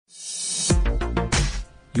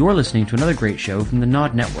You're listening to another great show from the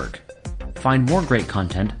Nod Network. Find more great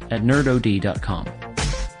content at nerdod.com.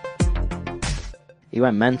 He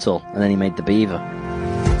went mental, and then he made the beaver.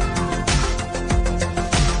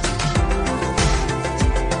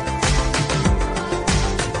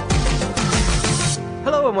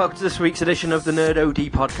 Hello and welcome to this week's edition of the Nerd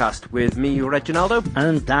OD podcast with me, Reginaldo.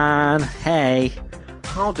 And Dan, hey.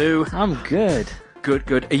 How do? I'm good. Good,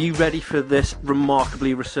 good. Are you ready for this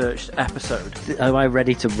remarkably researched episode? Am I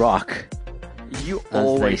ready to rock? You As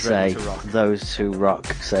always they ready say, to rock. those who rock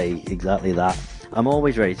say exactly that. I'm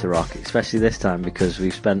always ready to rock, especially this time because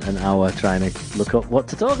we've spent an hour trying to look up what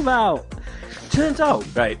to talk about. Turns out,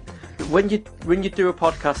 right, when you do a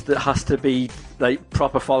podcast that has to be like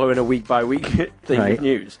proper following a week by week thing Right. of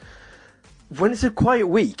news, when it's a quiet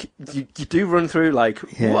week, you do run through like,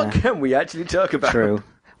 what can we actually talk about? True.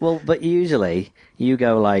 Well, but usually you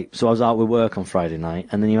go like, so I was out with work on Friday night,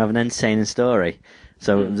 and then you have an entertaining story.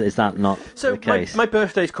 So is that not So the case? my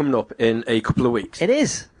birthday's coming up in a couple of weeks. It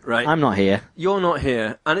is. Right. I'm not here. You're not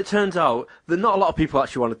here, and it turns out that not a lot of people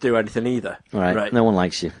actually want to do anything either. Right. No one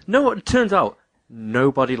likes you. No, it turns out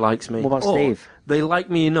nobody likes me. What about Or Steve? They like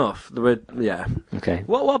me enough. Yeah. Okay.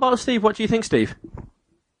 What about Steve? What do you think, Steve?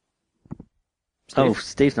 Oh,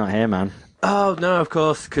 Steve's not here, man. Oh, no, of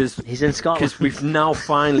course, because He's in Scotland. we've now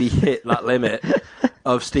finally hit that limit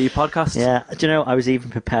of Steve podcasts. Yeah. Do you know, I was even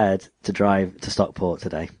prepared to drive to Stockport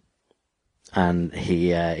today. And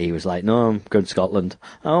he was like, no, I'm going to Scotland.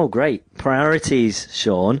 Oh, great. Priorities,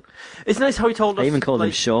 Sean. It's nice how he told us. I even called him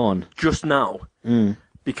like, Sean. just now.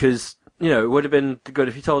 Because, you know, it would have been good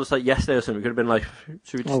if he told us like yesterday or something. We could have been like,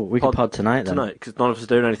 should we just We could pod tonight then. tonight, because none of us are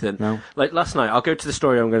doing anything. No. Like last night, I'll go to the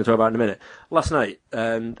story I'm going to talk about in a minute. Last night,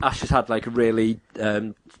 Ash has had like a really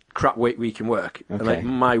crap week in work. And, like, Okay.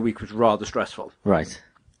 my week was rather stressful. Right.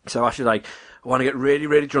 So Ash was like, I want to get really,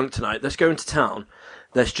 really drunk tonight. Let's go into town.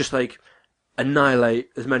 Let's just like annihilate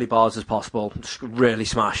as many bars as possible. Just really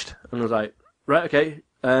smashed. And I was like, right, okay.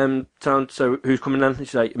 Sound. So who's coming then?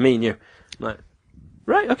 She's like, me and you. I'm like,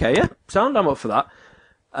 right, okay, yeah. Sound. I'm up for that.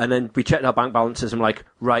 And then we checked our bank balances. I'm like,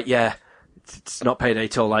 right, yeah. It's not payday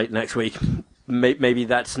till like next week. Maybe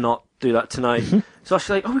let's not do that tonight. So Ash was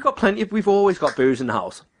like, oh, we've got plenty. We've always got booze in the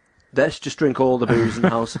house. Let's just drink all the booze in the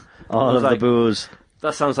house. All I was of the like, booze.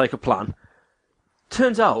 that sounds like a plan.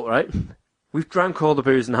 Turns out, right, we've drank all the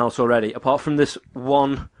booze in the house already, apart from this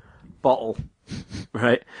one bottle,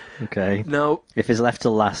 right? Okay. Now, If it's left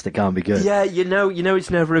till last, it can't be good. yeah, you know it's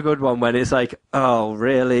never a good one when it's like, oh,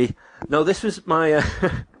 really? No, this was my,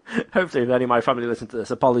 hopefully if any of my family listen to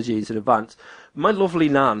this, apologies in advance. My lovely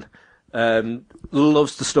nan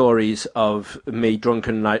loves the stories of my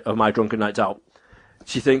drunken nights out.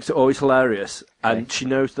 She thinks they're always hilarious, and she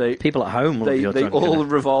knows People at home love your they drunken all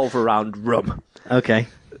night. revolve around rum. Okay.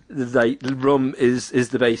 The rum is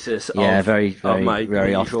the basis Yeah, of, very, of my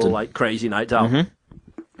very usual often. like crazy night out.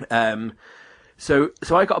 So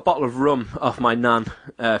I got a bottle of rum off my nan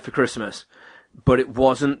for Christmas, but it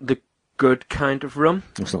wasn't the good kind of rum.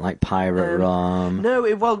 It wasn't like pirate rum. No,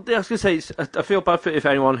 well, I was going to say, I feel bad for if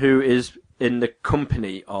anyone who is in the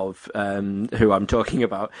company of who I'm talking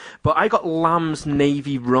about, but I got Lamb's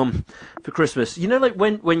Navy rum for Christmas. You know, like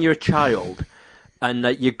when you're a child and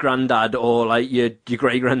like your granddad or like your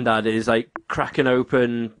great granddad is like cracking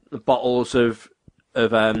open bottles of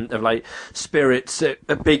like spirits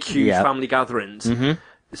at big huge family gatherings.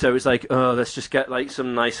 So it's like, oh, let's just get like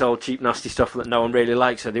some nice old cheap nasty stuff that no one really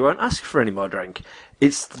likes, so they won't ask for any more drink.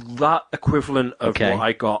 It's that equivalent of what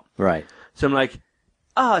I got. Right. So I'm like,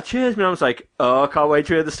 cheers, man. I was like, oh, I can't wait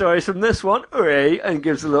to hear the stories from this one. Hooray! And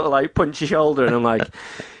gives a little like punchy shoulder, and I'm like,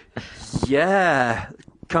 yeah,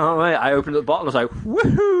 can't wait. I opened up the bottle, I was like,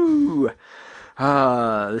 woohoo!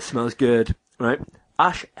 This smells good, right?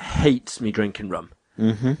 Ash hates me drinking rum,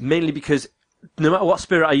 mainly because no matter what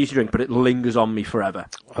spirit I usually drink, but it lingers on me forever.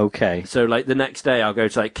 Okay. So, like, the next day I'll go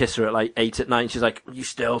to, like, kiss her at, like, 8 at night, and she's like, you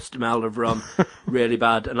still smell of rum really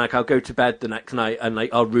bad. And, like, I'll go to bed the next night, and,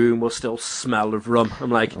 like, our room will still smell of rum.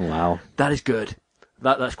 I'm like, Wow. that is good.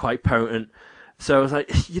 That's quite potent. So I was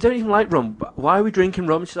like, you don't even like rum. Why are we drinking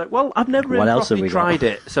rum? She's like, well, I've never really What else have properly we got? tried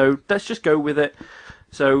it, so let's just go with it.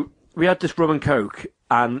 So we had this rum and coke,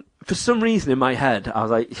 and for some reason in my head, I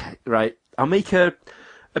was like, right, I'll make a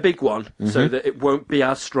big one so that it won't be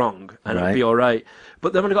as strong and it'll be all right.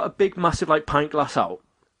 But then when I got a big, massive, like, pint glass out,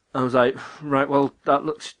 I was like, right, well, that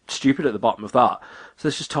looks stupid at the bottom of that. So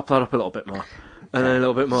let's just top that up a little bit more. And then a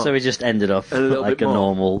little bit more. So we just ended up little like bit a more.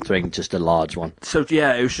 normal drink, just a large one. So,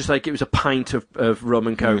 yeah, it was just like, it was a pint of rum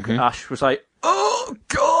and coke. Ash was like, oh,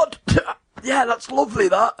 God! Yeah, that's lovely,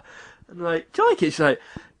 that! And I'm like, do you like it? She's like,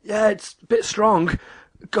 yeah, it's a bit strong.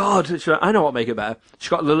 God. She went, I know what make it better. She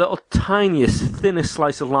got the little tiniest, thinnest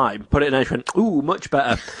slice of lime, put it in there, she went, ooh, much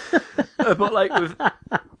better. But like, with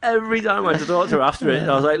every time I went to talk to her after it,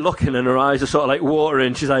 I was like looking and her eyes are sort of like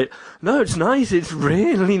watering. She's like, no, it's nice, it's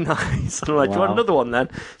really nice. And I'm like, do you want another one then?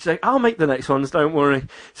 She's like, I'll make the next ones, don't worry.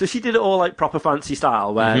 So she did it all like proper fancy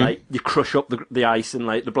style, where like you crush up the ice in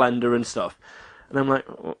like the blender and stuff. And I'm like,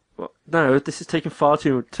 no, this is taking far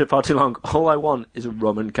too long. All I want is a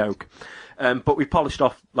rum and coke. But we polished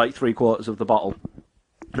off like 3/4 of the bottle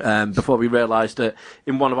before we realised that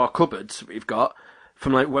in one of our cupboards we've got,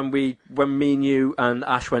 from like when me and you and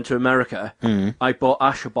Ash went to America, I bought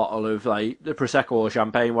Ash a bottle of like the Prosecco or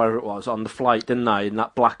champagne, whatever it was, on the flight, didn't I? In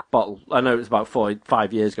that black bottle. I know it was about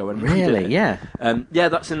 5 years ago when we did it. Yeah. Yeah,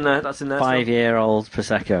 that's in there. 5-year-old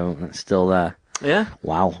Prosecco, that's still there. Yeah.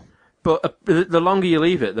 Wow. But the longer you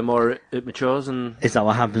leave it, the more it matures. And is that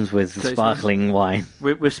what happens with sparkling wine?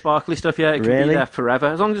 With sparkly stuff, yeah, it can be there forever.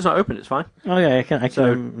 As long as it's not open, it's fine. Okay, I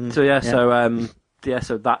can.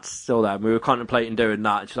 So that's still there. We were contemplating doing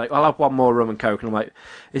that. And she's like, I'll have one more rum and coke. And I'm like,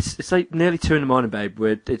 it's like nearly 2 a.m, babe.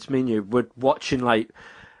 It's me and you. We're watching like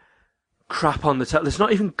crap on the telly. There's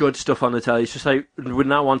not even good stuff on the telly. It's just like we're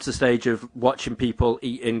now on to the stage of watching people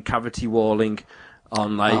eating cavity walling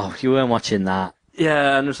on like. Oh, you weren't watching that.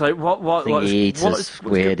 Yeah, and it's like, what's going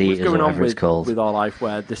on with our life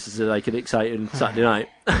where this is like an exciting Saturday night?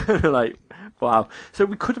 Like, wow. So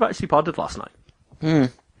we could have actually podded last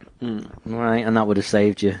night. Right, and that would have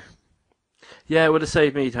saved you. Yeah, it would have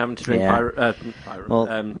saved me having to drink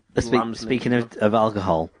speaking of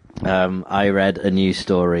alcohol, I read a news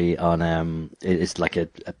story on, it's like a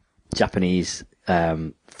Japanese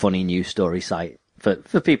funny news story site.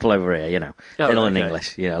 For people over here, in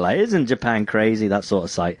English, like, isn't Japan crazy? That sort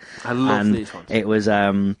of site. I love these ones. It was,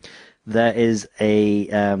 there is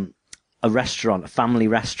a restaurant, a family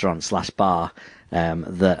restaurant / bar,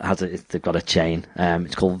 that has they've got a chain.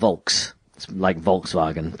 It's called Volks. It's like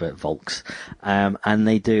Volkswagen, but Volks. And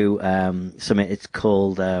they do, something, it's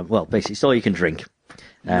called, basically it's all you can drink.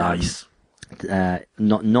 Nice. Nome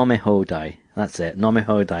Hodai. That's it. Nome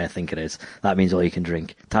Hodai, I think it is. That means all you can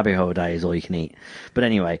drink. Tabe Hodai is all you can eat. But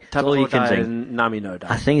anyway, it's all you can drink. Nami no Dai.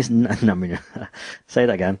 I think it's Nami no. Say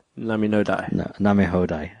that again. Nami no Dai. No, Name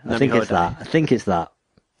Hodai. I think it's that.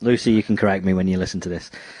 Lucy, you can correct me when you listen to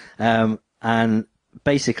this. And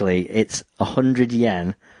basically, it's 100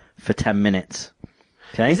 yen for 10 minutes.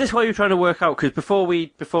 Okay. Is this what you're trying to work out? Because before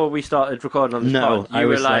we started recording on this pod, you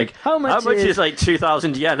were like, how much is like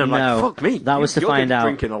 2,000 yen? I'm like, fuck me. That was to find out.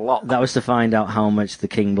 Drinking a lot. That was to find out how much the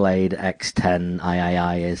Kingblade X10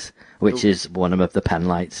 III is, which is one of the pen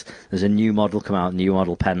lights. There's a new model come out, new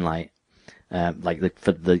model pen light, like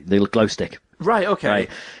for the glow stick. Right. Okay. Right.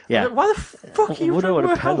 Yeah. Why the fuck are you trying to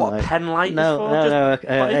work out what pen light is for? No.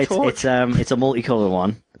 It's a multicolour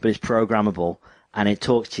one, but it's programmable. And it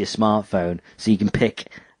talks to your smartphone, so you can pick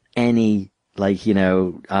any,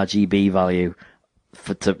 RGB value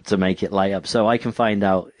to make it light up. So I can find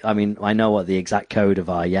out, I know what the exact code of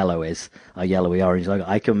our yellow is, our yellowy orange logo.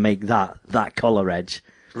 I can make that colour edge.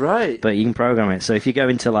 Right. But you can program it. So if you go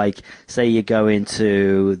into, say you go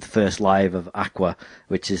into the first live of Aqua,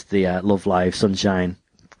 which is the Love Live Sunshine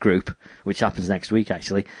group, which happens next week,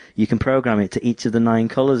 actually, you can program it to each of the 9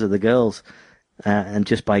 colours of the girls, and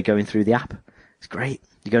just by going through the app. It's great.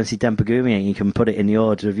 You go and see Dempagumi and you can put it in the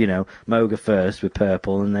order of, Moga first with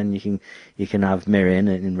purple, and then you can have Miriam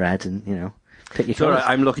in red, and, pick your colours. Right,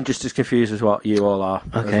 I'm looking just as confused as what you all are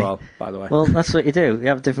as well, by the way. Well, that's what you do. You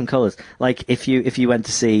have different colours. Like, if you went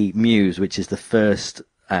to see Muse, which is the first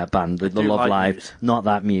band, the Love Live, Muse. Not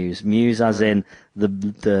that Muse. Muse as in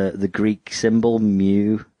the Greek symbol,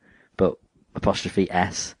 mu, but apostrophe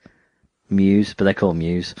S. Muse, but they're called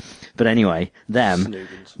Muse. But anyway,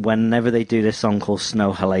 whenever they do this song called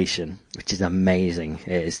Snow Halation, which is amazing,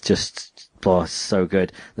 it is just so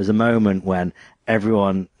good. There's a moment when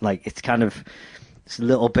everyone, it's a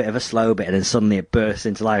little bit of a slow bit, and then suddenly it bursts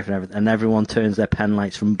into life, and everyone turns their pen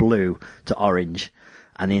lights from blue to orange,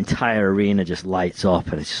 and the entire arena just lights up,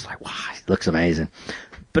 and it's just like, wow, it looks amazing.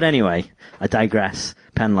 But anyway, I digress.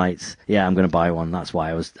 Pen lights. Yeah, I'm going to buy one. That's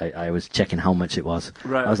why I was checking how much it was.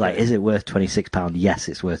 Right, I was like, is it worth £26? Yes,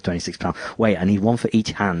 it's worth £26. Wait, I need one for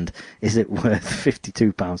each hand. Is it worth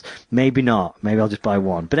 £52? Maybe not. Maybe I'll just buy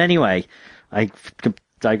one. But anyway, I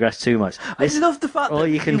digress too much. I love the fact that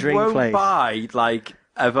you won't buy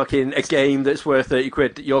a game that's worth 30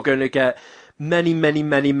 quid that you're going to get many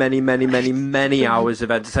hours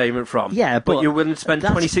of entertainment from. Yeah, but you wouldn't spend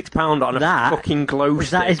 £26 on a fucking glow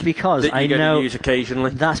stick. That is because I know use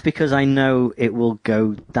occasionally. That's because I know it will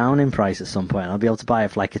go down in price at some point. I'll be able to buy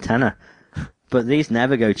it for like a tenner. But these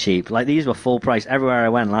never go cheap. Like, these were full price. Everywhere I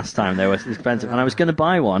went last time, they were expensive. And I was going to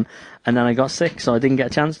buy one, and then I got sick, so I didn't get a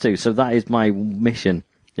chance to. So that is my mission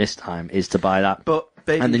this time, is to buy that. But,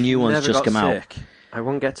 baby, and the new one's just come out. I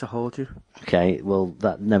won't get to hold you. Okay, well,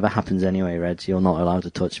 that never happens anyway, Reg. You're not allowed to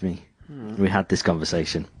touch me. We had this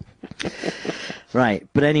conversation. Right,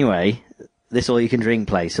 but anyway, this all-you-can-drink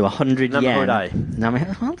place, so 100 yen.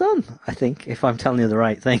 Well done, I think, if I'm telling you the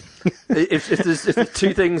right thing. if there's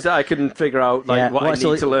two things that I can figure out, like, what I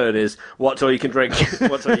need to learn is what's all you can drink,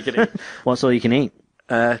 what's all you can eat. What's all you can eat?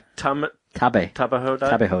 Tabe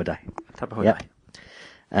Hodai. Yep.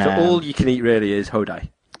 So all you can eat really is Hodai.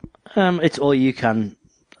 It's all you can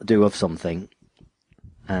do of something,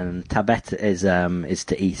 and tabet is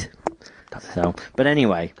to eat. So, but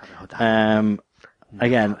anyway,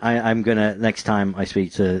 again, I'm gonna, next time I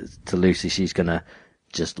speak to Lucy, she's gonna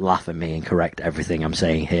just laugh at me and correct everything I'm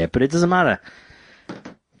saying here. But it doesn't matter,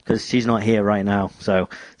 because she's not here right now, so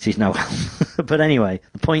she's no help. But anyway,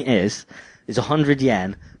 the point is, it's 100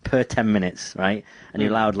 yen per 10 minutes, right? And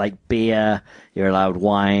you're allowed, like, beer, you're allowed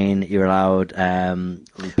wine, you're allowed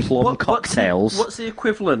plum cocktails. What's the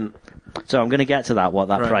equivalent? So I'm going to get to that, what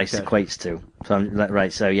that price equates to.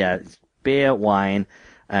 So yeah, beer, wine,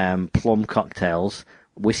 plum cocktails,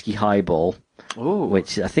 whiskey highball,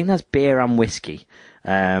 which I think that's beer and whiskey,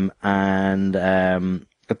 and a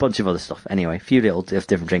bunch of other stuff. Anyway, a few little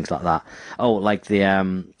different drinks like that. Oh, like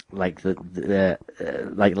the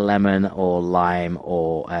like lemon or lime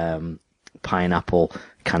or pineapple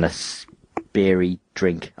kind of beery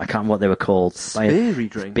drink. I can't remember what they were called. Beery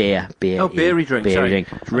drink? Beer. Oh, beery drink, sorry. Drink.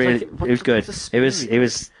 Really, it was good. It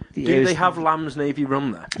was. Do they have Lamb's Navy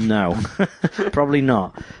rum there? No, probably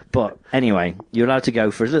not. But anyway, you're allowed to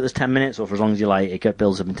go for as little as 10 minutes or for as long as you like. It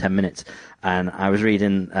builds up in 10 minutes. And I was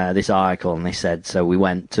reading this article, and they said, so we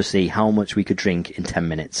went to see how much we could drink in 10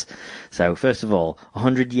 minutes. So first of all,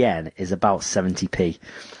 100 yen is about 70p.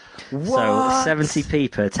 What? So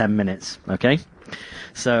 70p per 10 minutes, okay?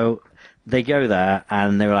 So they go there,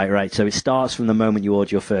 and they were like, right, so it starts from the moment you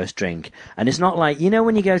order your first drink. And it's not like, you know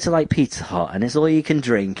when you go to, like, Pizza Hut, and it's all you can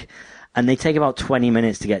drink, and they take about 20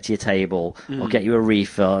 minutes to get to your table, or get you a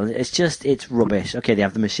refill. It's rubbish. Okay, they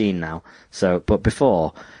have the machine now. So, but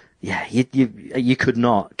before, yeah, you could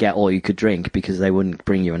not get all you could drink, because they wouldn't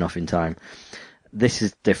bring you enough in time. This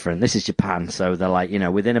is different. This is Japan, so they're like,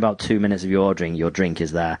 within about 2 minutes of your ordering, your drink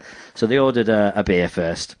is there. So they ordered a beer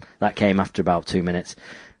first. That came after about 2 minutes.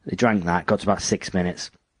 They drank that, got to about 6 minutes.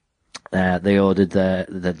 They ordered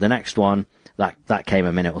the next one. That came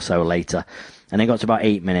a minute or so later. And they got to about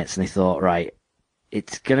 8 minutes, and they thought, right,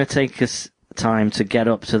 it's going to take us time to get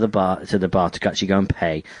up to the bar to actually go and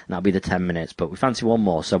pay, and that'll be the 10 minutes. But we fancy one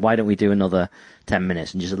more, so why don't we do another 10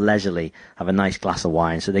 minutes and just leisurely have a nice glass of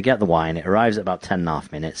wine? So they get the wine. It arrives at about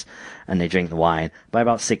 10.5 minutes, and they drink the wine. By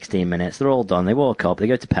about 16 minutes, they're all done. They walk up, they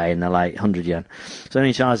go to pay, and they're like, 100 yen. So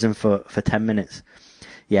only charge them for 10 minutes.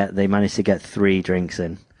 Yeah, they managed to get 3 drinks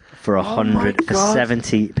in for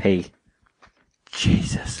 70p.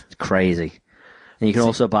 Jesus. It's crazy. And you can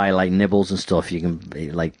also buy, like, nibbles and stuff. You can,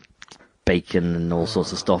 like, bacon and all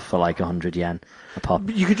sorts of stuff for, like, 100 yen a pop.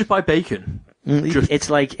 You could just buy bacon. It's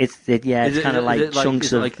like, it's kind of like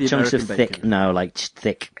chunks of thick. Bacon? No, like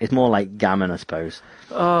thick. It's more like gammon, I suppose.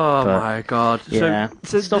 Oh, my God. Yeah,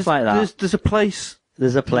 so stuff like that. There's a place...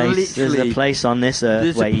 There's a place on this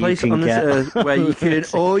earth where you can get where you can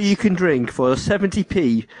all you can drink for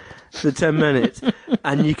 70p for 10 minutes,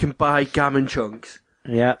 and you can buy gammon chunks.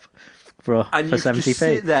 Yep, for 70p. Just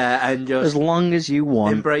sit there and just as long as you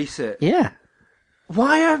want, embrace it. Yeah.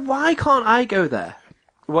 Why can't I go there?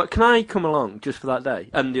 What can I come along just for that day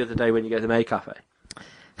and the other day when you go to May Cafe?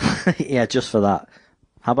 Yeah, just for that.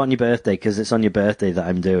 How about on your birthday? Because it's on your birthday that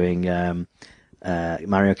I'm doing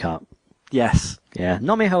Mario Kart. Yes. Yeah.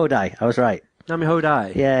 Nami Hodai. I was right. Nami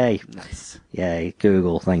Hodai. Yay. Nice. Yay.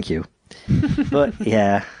 Google. Thank you. But,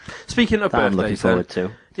 yeah. Speaking of birthdays, I'm looking forward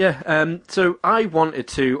to. Yeah. So I wanted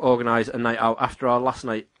to organise a night out after our last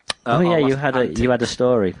night. You had a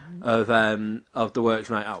story of the Works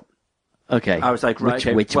night out. Okay. I was like,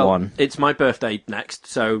 right, which one? It's my birthday next,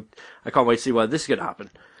 so I can't wait to see where this is going to happen.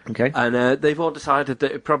 Okay. And they've all decided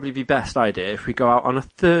that it'd probably be best idea if we go out on a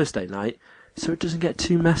Thursday night, so it doesn't get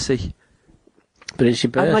too messy. But it's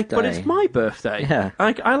your birthday. But it's my birthday. Yeah.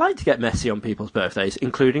 I like to get messy on people's birthdays,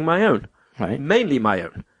 including my own. Right. Mainly my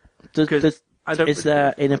own. Is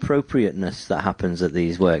there inappropriateness that happens at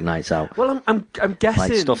these work nights out? Well, I'm guessing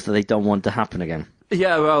like stuff that they don't want to happen again.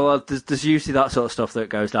 Yeah, well, there's usually that sort of stuff that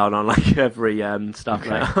goes down on like every staff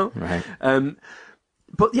night out. Right.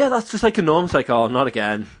 But yeah, that's just like a norm. It's like, oh, not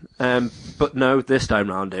again. But no, this time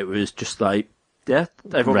round it was just like Yeah,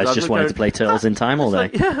 everyone Rez just wanted to play Turtles in Time all day.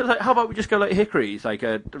 How about we just go like Hickory's, like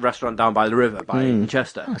a restaurant down by the river in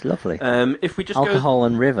Chester. Oh, it's lovely. If we just alcohol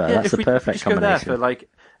and river, that's the perfect we just combination. Go there for like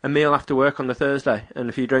a meal after work on the Thursday and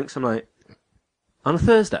a few drinks. I'm like, on a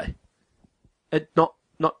Thursday, not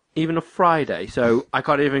even a Friday, so I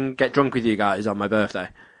can't even get drunk with you guys on my birthday.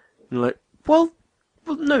 And I'm like, well,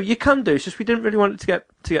 no, you can do. It's just we didn't really want it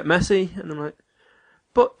to get messy. And I'm like,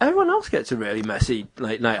 but everyone else gets a really messy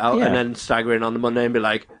night out, and then stagger in on the Monday and be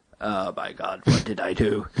like, oh my God, what did I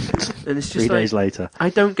do? And it's just 3 days later. I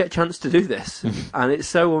don't get a chance to do this, and it's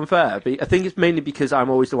so unfair. I think it's mainly because I'm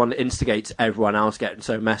always the one that instigates everyone else getting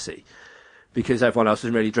so messy, because everyone else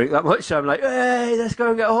doesn't really drink that much. So I'm like, hey, let's go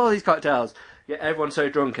and get all these cocktails. Yeah, everyone's so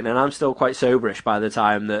drunk, and then I'm still quite soberish by the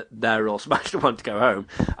time that they're all smashed and want to go home,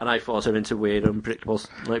 and I force them into weird, unpredictable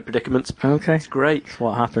predicaments. Okay, it's great. That's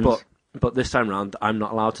what happens. But this time round, I'm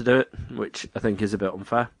not allowed to do it, which I think is a bit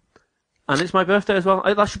unfair. And it's my birthday as well.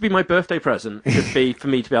 That should be my birthday present. Should be for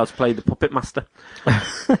me to be able to play the Puppet Master.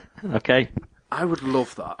 Okay. I would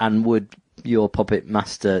love that. And would your Puppet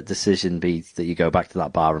Master decision be that you go back to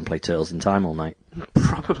that bar and play Turtles in Time all night?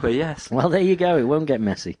 Probably, yes. Well, there you go. It won't get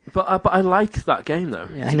messy. But I like that game, though.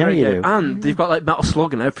 Yeah, I know you do. And they've got like Metal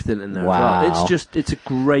Slug and everything in there. Wow. As well. It's a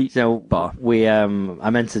great bar. I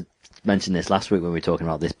meant to mention this last week when we were talking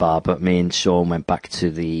about this bar, but me and Sean went back to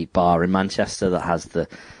the bar in Manchester that has the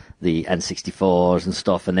N64s and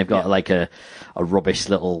stuff, and they've got like a rubbish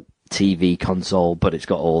little TV console, but it's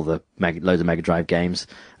got all the loads of Mega Drive games.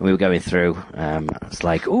 And we were going through, it's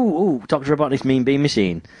like, ooh, Dr. Robotnik's Mean Bean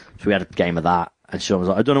Machine. So we had a game of that, and Sean was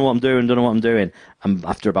like, I don't know what I'm doing. And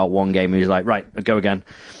after about one game, he was like, right, go again.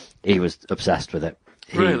 He was obsessed with it.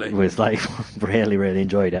 He was like, really, really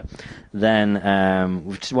enjoyed it. Then,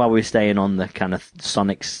 while we were staying on the kind of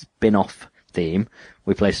Sonic spin-off theme,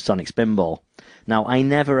 we played Sonic Spinball. Now, I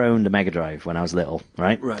never owned a Mega Drive when I was little,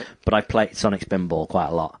 right? Right. But I played Sonic Spinball quite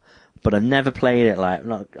a lot. But I've never played it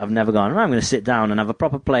I've never gone, I'm going to sit down and have a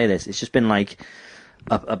proper play of this. It's just been like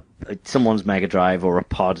someone's Mega Drive or a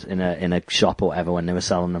pod in a shop or whatever when they were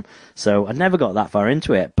selling them. So I never got that far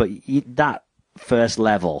into it. But that first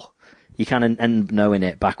level, you kind of end up knowing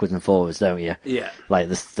it backwards and forwards, don't you? Yeah. Like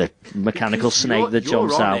the mechanical snake that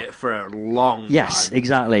jumps you're on out. It for a long time. Yes,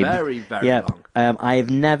 exactly. Very, very long. I have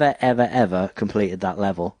never, ever completed that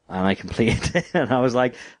level, and I completed it, and I was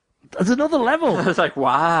like, there's another level. I was like,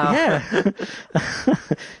 wow. Yeah.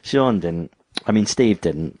 Sean didn't. I mean, Steve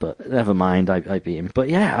didn't, but never mind, I beat him. But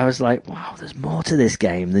yeah, I was like, wow, there's more to this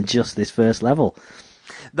game than just this first level.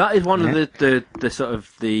 That is one of the sort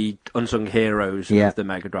of the unsung heroes of the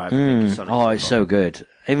Mega Drive. It's so good.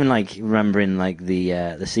 Even like remembering like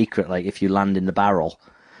the secret, like if you land in the barrel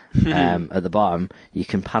at the bottom, you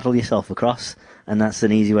can paddle yourself across, and that's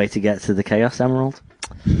an easy way to get to the Chaos Emerald.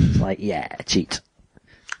 It's like, yeah, cheat.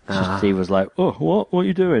 Steve was like, oh, what are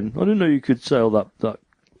you doing? I didn't know you could sail that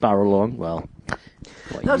barrel along. Well,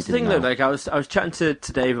 that's the thing though. Like I was chatting to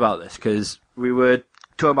Dave about this because we were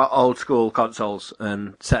talking about old school consoles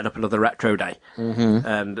and setting up another retro day,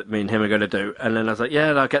 and me and him are going to do. And then I was like,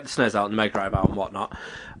 yeah, I'll get the SNES out and the Mega Drive out and whatnot.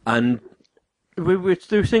 And we were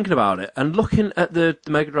thinking about it and looking at the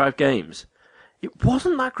Mega Drive games. It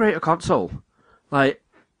wasn't that great a console, like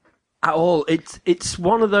at all. It's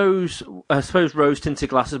one of those, I suppose, rose-tinted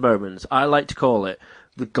glasses moments. I like to call it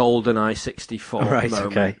the GoldenEye 64 moment.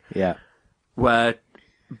 Okay, yeah. Where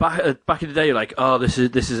back in the day, you're like, oh, this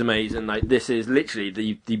is amazing. Like, this is literally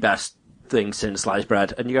the best thing since sliced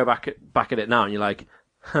bread. And you go back at it now, and you're like,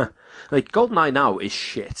 huh. Like, GoldenEye now is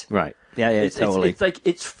shit. Right. Yeah, totally. It's like,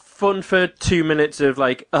 it's fun for 2 minutes of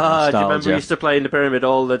like, do you remember we used to play in the Pyramid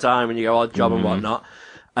all the time when you go odd job and whatnot?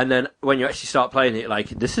 And then when you actually start playing it, like,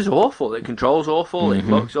 this is awful. It controls awful. It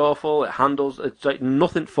looks awful. It handles. It's like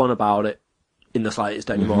nothing fun about it in the slightest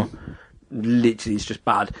anymore. Literally, it's just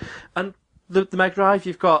bad. And the Mega Drive,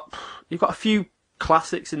 you've got a few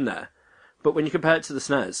classics in there, but when you compare it to the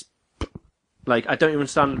SNES, like, I don't even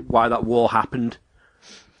understand why that war happened.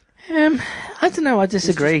 I don't know. I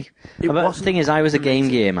disagree. The thing is, I was a Game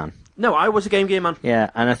Gear man. No, I was a Game Gear man. Yeah,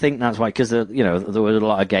 and I think that's why, because there were a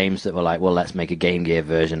lot of games that were like, well, let's make a Game Gear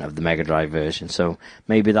version of the Mega Drive version. So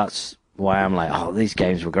maybe that's why I'm like, oh, these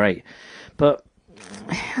games were great. But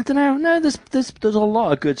I don't know. No, there's a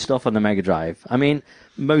lot of good stuff on the Mega Drive. I mean,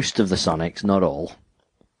 most of the Sonics, not all.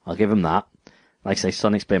 I'll give them that. Like, say,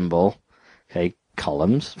 Sonic Spinball. Okay,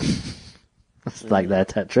 Columns. That's like their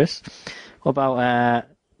Tetris. What about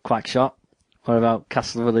Quackshot? What about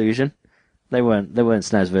Castle of Illusion? They weren't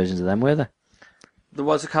SNES versions of them, were there? There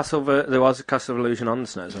was a Castle of Illusion on the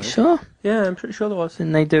SNES, right? Sure. Yeah, I'm pretty sure there was.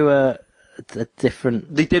 Didn't they do a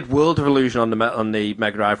different. They did World of Illusion on the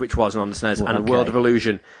Mega Drive, which wasn't on the SNES, and World of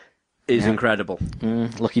Illusion is incredible.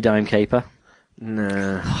 Lucky Dime Caper.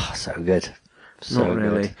 No, so good. So not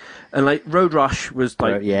really. Good. And like Road Rash was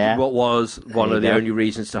like what was one of the only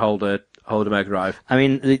reasons to hold a Mega Drive. I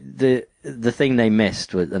mean, the thing they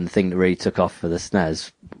missed and the thing that really took off for the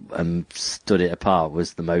SNES and stood it apart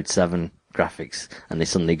was the Mode 7 graphics, and they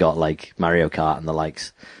suddenly got like Mario Kart and the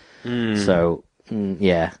likes. So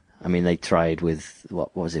yeah, I mean they tried with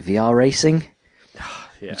what was it, VR Racing,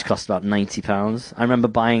 which cost about £90. I remember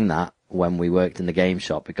buying that when we worked in the game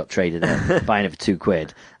shop. It got traded in, buying it for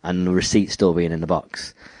 £2, and the receipt still being in the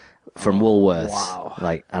box from Woolworths.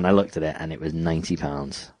 Wow! And I looked at it, and it was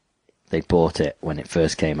 £90. They bought it when it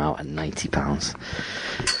first came out at £90.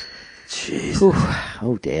 Jesus.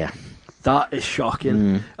 Oh dear. That is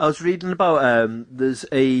shocking. I was reading about there's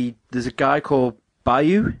a guy called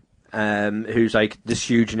Bayou who's like this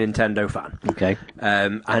huge Nintendo fan. Okay.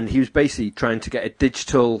 And he was basically trying to get a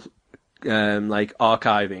digital like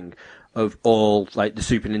archiving of all like the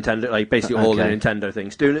Super Nintendo, like basically all the Nintendo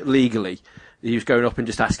things, doing it legally. He was going up and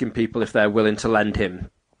just asking people if they're willing to lend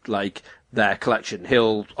him like their collection.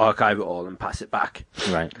 He'll archive it all and pass it back.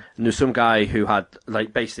 Right. And there's some guy who had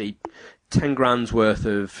like basically 10 grand's worth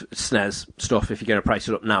of SNES stuff. If you're going to price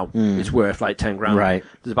it up now, it's worth like 10 grand. Right.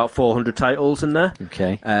 There's about 400 titles in there.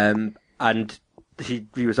 Okay. And he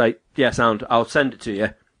was like, yeah, sound, I'll send it to you.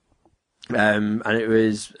 And it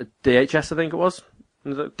was DHS, I think it was.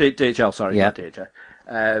 DHL, sorry, not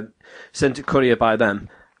DHL. Sent it courier by them,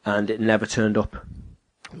 and it never turned up.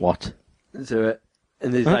 What? To it.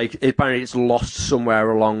 And there's like, apparently it's lost somewhere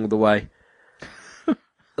along the way.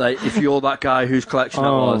 Like, if you're that guy whose collection that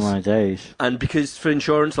was. Oh, my days. And because for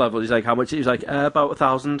insurance level, he's like, how much? He was like, about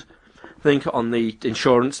 1,000, I think, on the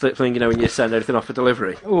insurance thing, you know, when you send everything off for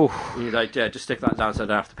delivery. Oh. And he's like, yeah, just stick that down so I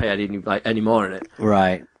don't have to pay any more in it.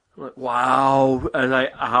 Right. I'm like, wow. And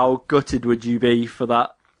like, how gutted would you be for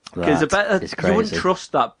that? Because you wouldn't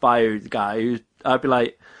trust that bio guy. I'd be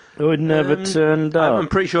like, it would never turned up. I'm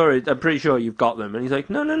pretty sure you've got them. And he's like,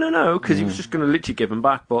 no, because he was just going to literally give them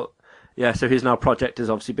back. But yeah, so his now project has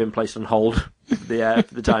obviously been placed on hold for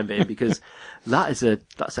the time being, because that's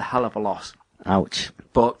a hell of a loss. Ouch.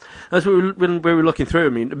 But as when we were looking through, I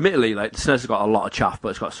mean, admittedly, like the SNES has got a lot of chaff, but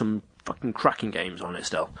it's got some fucking cracking games on it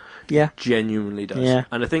still. Yeah, genuinely does. Yeah.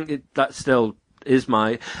 And I think that still is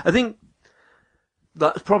I think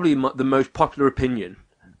that's probably the most popular opinion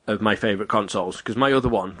of my favourite consoles, because my other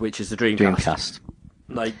one, which is the Dreamcast.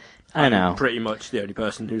 Like, I know. I'm pretty much the only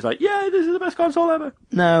person who's like, yeah, this is the best console ever.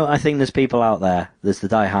 No, I think there's people out there. There's the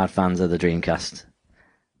die-hard fans of the Dreamcast,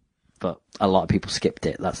 but a lot of people skipped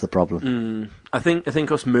it. That's the problem. I think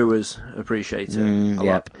us mooers appreciate it a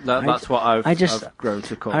lot. That's what I've grown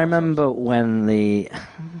to call. I remember when the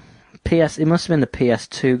it must have been the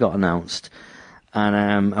PS2 got announced,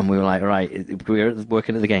 and we were like, right, we were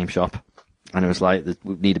working at the game shop. And it was like,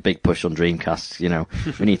 we need a big push on Dreamcast, you know.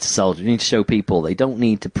 We need to show people they don't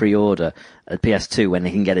need to pre-order a PS2 when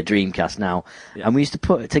they can get a Dreamcast now. Yeah. And we used to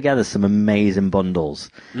put together some amazing bundles.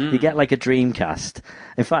 You get like a Dreamcast.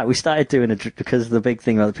 In fact, we started doing because the big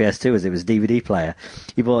thing about the PS2 was it was DVD player.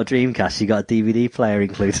 You bought a Dreamcast, you got a DVD player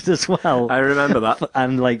included as well. I remember that.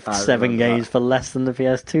 And like 7 games for less than the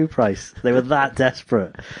PS2 price. They were that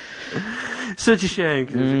desperate. Such a shame,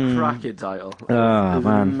 because it's a cracking title. Oh, man.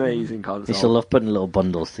 An amazing console. I used to love putting little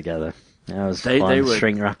bundles together. That was fun. They were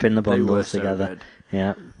shrink wrapping the bundles together. So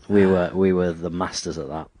yeah, we were the masters at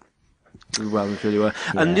that. We well and truly were.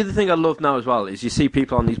 Yeah. And the other thing I love now as well is you see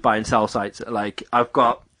people on these buy and sell sites that, like, I've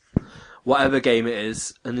got whatever game it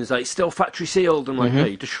is, and it's like still factory sealed. I'm like, no,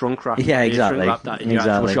 you just shrunk wrap. Yeah, exactly. You shrink wrap that in your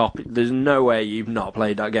actual shop. There's no way you've not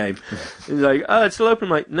played that game. It's like, oh, it's still open.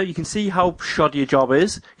 I'm like, no, you can see how shoddy your job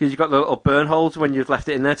is because you've got the little burn holes when you've left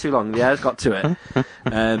it in there too long. The air's got to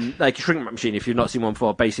it. Like a shrink wrap machine, if you've not seen one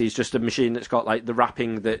before, basically it's just a machine that's got like the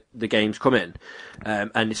wrapping that the games come in,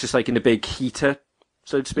 and it's just like in a big heater,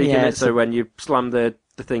 so to speak. Yeah, in it. So when you slam the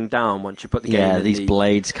thing down, once you put the game in, these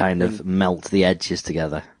blades kind of melt the edges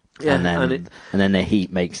together. Yeah, and then the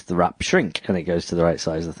heat makes the wrap shrink, and it goes to the right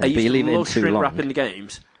size of the thing. But you leave it in too long. Wrapping the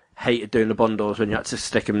games. Hated doing the bundles when you had to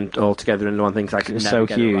stick them all together into one thing. It was so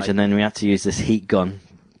huge, and then we had to use this heat gun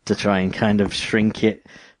to try and kind of shrink it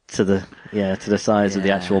to the size of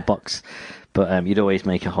the actual box. But you'd always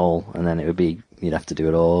make a hole, and then you'd have to do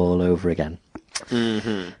it all over again.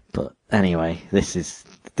 Mm-hmm. But anyway, this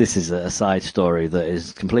is a side story that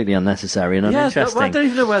is completely unnecessary and uninteresting. I don't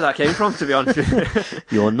even know where that came from, to be honest with you.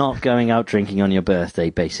 You're not going out drinking on your birthday,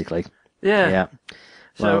 basically. Yeah.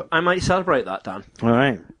 So I might celebrate that, Dan. All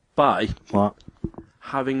right. By what?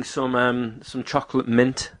 Having some chocolate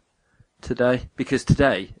mint today because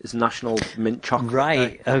today is National Mint Chocolate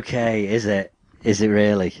Right. Day. Okay. Is it? Is it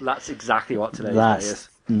really? That's exactly what today's day That's is.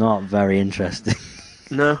 not very interesting.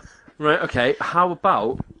 No. Right. Okay. How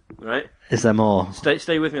about right? Is there more?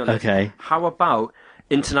 Stay with me on this. Okay. How about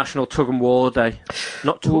International Tug and War Day?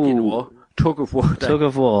 Not tugging Ooh. war. Tug of War Day. Tug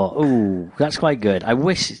of War. Ooh, that's quite good. I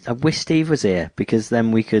wish Steve was here because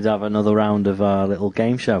then we could have another round of our little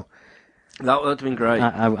game show. That would have been great.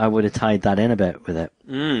 I would have tied that in a bit with it.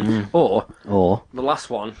 Or Or the last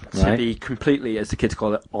one, to Right. be completely, as the kids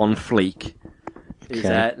call it, on fleek, is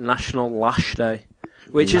Okay. National Lash Day.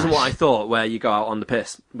 Which isn't what I thought, where you go out on the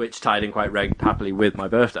piss, which tied in quite happily with my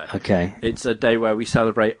birthday. okay, It's a day where we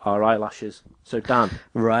celebrate our eyelashes. So Dan,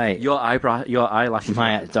 right. your eyelashes,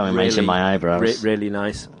 Don't mention my eyebrows. really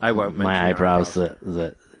nice. I won't mention My your eyebrows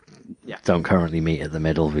that Yeah. don't currently meet at the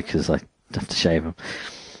middle because I have to shave them.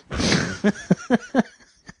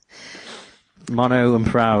 Mono and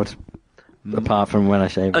proud, apart from when I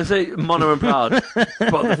shave I them. say mono and proud, but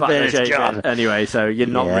the fact that It's you're John. shaving anyway, so you're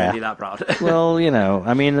not Yeah. really that proud. Well,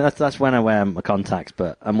 I mean, that's when I wear my contacts,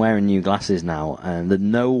 but I'm wearing new glasses now, and that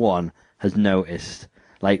no one has noticed.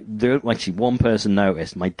 Like, actually, one person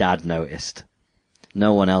noticed. My dad noticed.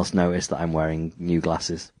 No one else noticed that I'm wearing new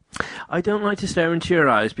glasses. I don't like to stare into your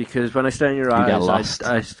eyes because when I stare in your You get eyes, lost.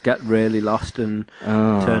 I get really lost and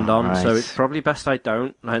Oh, turned on. So right. it's probably best I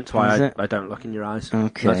don't. Hence Is why it? I don't look in your eyes.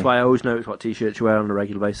 Okay. That's why I always notice what t-shirts you wear on a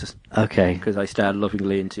regular basis Okay. because I stare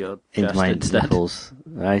lovingly into your Into chest my instead. nipples,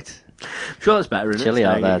 right? Sure, that's better. Isn't Chilly it?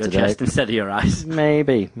 out Staring there at your today. chest instead of your eyes.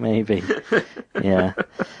 Maybe. Yeah.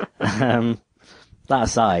 That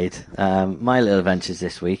aside, my little adventures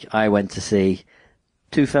this week, I went to see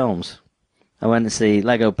 2 films. I went to see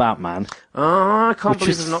Lego Batman, Oh, I can't which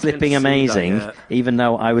believe was I've not been to flipping see that amazing, yet. even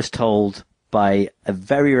though I was told by a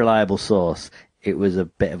very reliable source it was a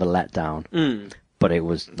bit of a letdown. But it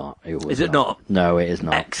was not. Is it not? No, it is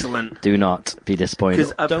not. Excellent. Do not be disappointed.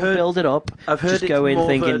 'Cause I've Don't heard- build it up. I've heard Just it's go in more of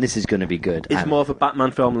thinking a- this is going to be good. It's and more of a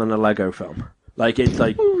Batman film than a Lego film. Like it's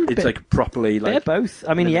like it's like properly they're like both.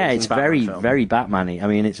 I mean, an yeah, amazing it's Batman very, film. very Batman-y. I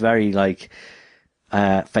mean, it's very like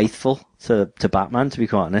faithful to Batman, to be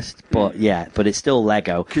quite honest. But yeah, but it's still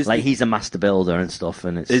Lego. 'Cause Like the- he's a master builder and stuff.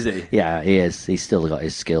 And it's Is he? Yeah, he is. He's still got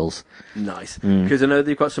his skills. nice because I know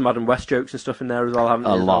they've got some Adam West jokes and stuff in there as well, haven't they?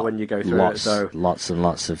 A as well lot. when you go through lots, it. So lots and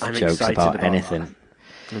lots of I'm jokes excited about about anything. that.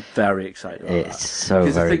 I'm very excited about It's that. so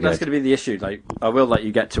Because I very think that's good. going to be the issue. Like, I will let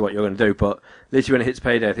you get to what you're going to do, but literally when it hits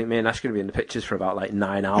payday, I think me and Ash are going to be in the pictures for about like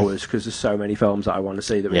 9 hours because there's so many films that I want to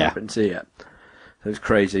see that we Yeah. haven't seen yet. So it's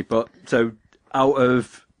crazy. But so out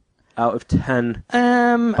of 10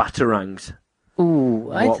 batarangs, Ooh,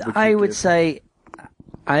 What would I you would give? say,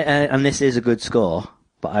 and this is a good score,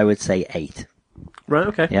 but I would say 8. right?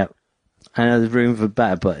 Okay. Yeah. I know there's room for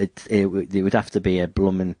better, but it would have to be a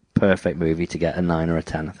blooming perfect movie to get a 9 or a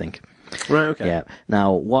 10, I think. Right. Okay. Yeah.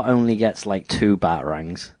 Now, what only gets like 2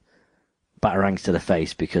 batarangs to the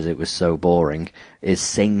face because it was so boring, is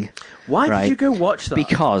Sing. Why Right. did you go watch that?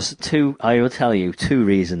 Because I will tell you 2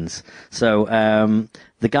 reasons. So,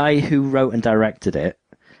 the guy who wrote and directed it,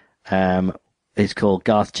 is called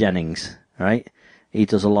Garth Jennings, right? He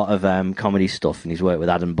does a lot of, comedy stuff and he's worked with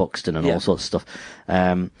Adam Buxton and Yeah. all sorts of stuff.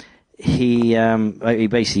 He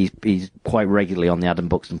basically, he's quite regularly on the Adam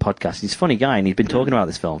Buxton podcast. He's a funny guy and he's been talking about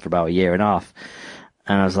this film for about a year and a half.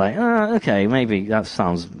 And I was like, oh, okay, maybe that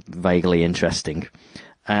sounds vaguely interesting.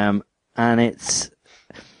 And it's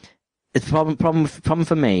problem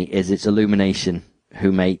for me is it's Illumination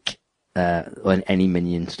who make any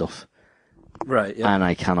Minion stuff, Right. Yeah. and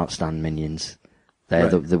I cannot stand Minions. They're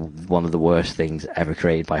Right. the one of the worst things ever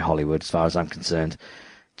created by Hollywood, as far as I'm concerned.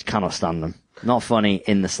 Cannot stand them. Not funny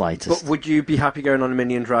in the slightest. But would you be happy going on a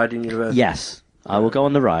Minions ride in Universal? Yes, I will go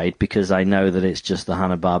on the ride because I know that it's just the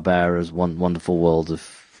Hanna-Barbera's wonderful world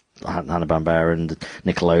of Hanna-Barbera and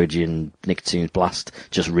Nickelodeon, Nicktoons Blast,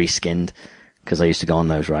 just reskinned, because I used to go on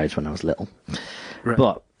those rides when I was little. Right.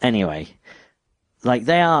 But anyway, like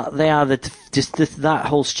they are that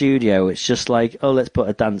whole studio. It's just like, oh, let's put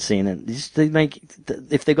a dance scene, and if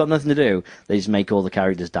they've got nothing to do, they just make all the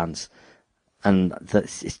characters dance. And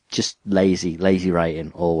it's just lazy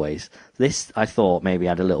writing always. This, I thought, maybe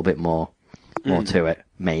had a little bit more to it,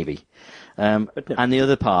 maybe. And the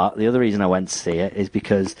other reason I went to see it is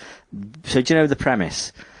because, so do you know the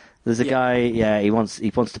premise? There's a guy, he wants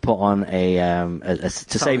to put on to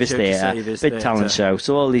save his theatre, big talent show.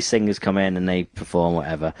 So all these singers come in and they perform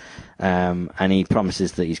whatever, and he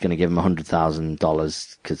promises that he's going to give them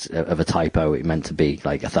 $100,000 because of a typo. It meant to be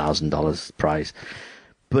like $1,000 prize.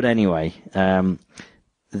 But anyway,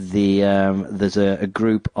 there's a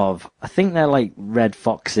group of, I think they're like red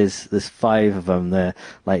foxes. There's 5 of them. They're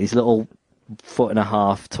like these little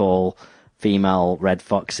 1.5 foot tall female red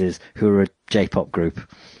foxes who are a J-pop group.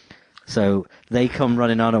 So they come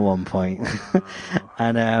running on at one point,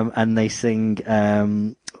 and they sing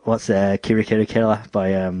Kira Kira Killer by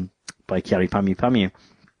Kyary Pamyu Pamyu.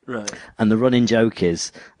 Right. And the running joke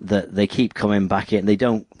is that they keep coming back in. They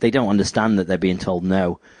don't understand that they're being told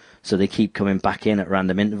no. So they keep coming back in at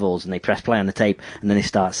random intervals, and they press play on the tape, and then they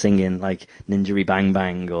start singing like Ninja Bang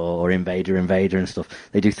Bang or Invader Invader and stuff.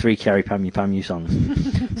 They do 3 Kyary Pamyu Pamyu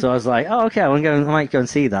songs. So I was like, oh, okay, I might go and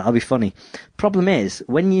see that. That'll be funny. Problem is,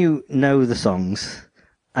 when you know the songs,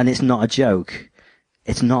 and it's not a joke,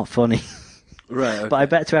 it's not funny. Right. Okay. But I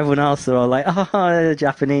bet to everyone else, they're all like, oh, they're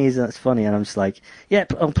Japanese, that's funny. And I'm just like, yeah,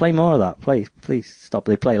 I'll play more of that. Please stop.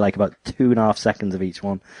 They play like about 2.5 seconds of each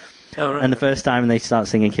one. Oh, right. And the first time they start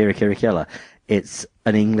singing Kira Kira Killer, it's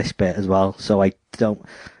an English bit as well. So I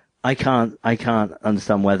can't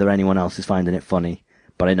understand whether anyone else is finding it funny,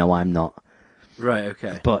 but I know I'm not. Right,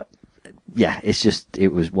 okay. But yeah, it's just,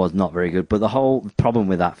 it was not very good. But the whole problem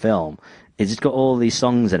with that film is it's got all these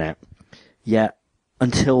songs in it, yet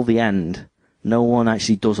until the end, no one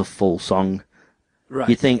actually does a full song. Right.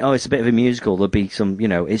 You think, oh, it's a bit of a musical. There'll be some,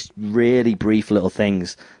 it's really brief little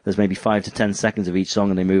things. There's maybe 5 to 10 seconds of each song,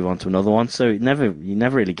 and they move on to another one. So you never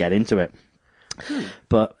really get into it.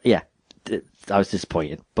 But yeah, I was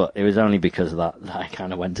disappointed. But it was only because of that I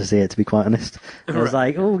kind of went to see it. To be quite honest, I was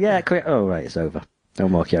like, oh yeah, quick. Oh right, it's over. No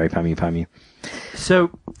more Kyary Pamyu Pamyu.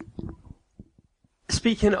 So,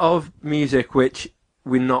 speaking of music, which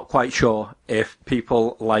we're not quite sure if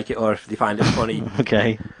people like it or if they find it funny.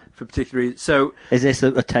 Okay. For particular reasons. So, is this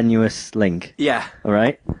a tenuous link? Yeah. All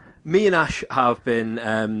right. Me and Ash have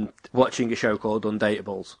been watching a show called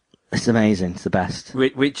Undateables. It's amazing. It's the best.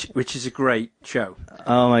 Which is a great show.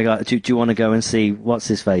 Oh my god! Do you want to go and see what's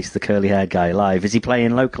his face, the curly-haired guy, live? Is he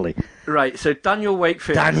playing locally? Right. So Daniel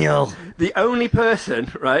Wakefield. Daniel. The only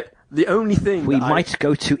person, right? The only thing we might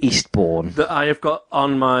go to Eastbourne that I have got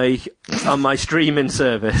on my streaming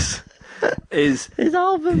service is his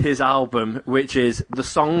album, which is The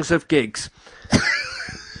Songs of Gigs.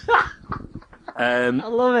 I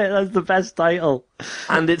love it. That's the best title.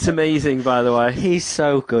 And it's amazing, by the way. He's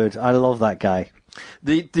so good. I love that guy.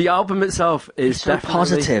 The album itself is so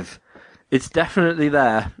positive. It's definitely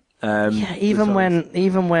there. Yeah, even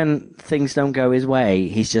when things don't go his way,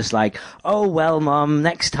 he's just like, oh well, Mum,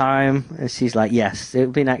 next time. And she's like, yes,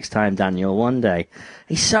 it'll be next time, Daniel, one day.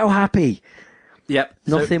 He's so happy. Yep.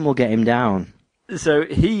 Nothing will get him down. So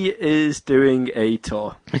he is doing a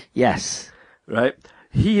tour. Yes. Right?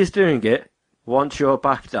 He is doing it once you're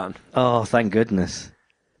back, Dan. Oh, thank goodness.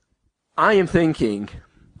 I am thinking...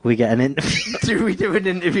 We get an interview. Do we do an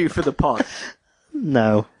interview for the pod?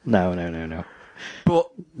 No.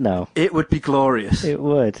 But no. It would be glorious. It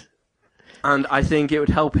would. And I think it would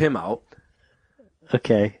help him out.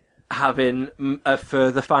 Okay. Having a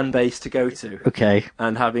further fan base to go to. Okay.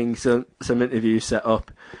 And having some interviews set up.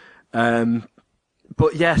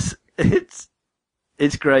 But yes, it's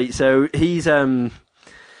great. So he's doing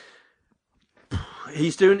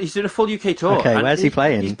a full UK tour. Okay, where's he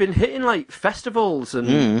playing? He's been hitting like festivals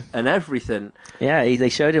and everything. Yeah, they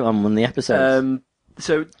showed it on one of the episodes.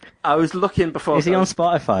 So I was looking before. Is he on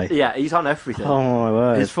Spotify? Yeah, he's on everything. Oh my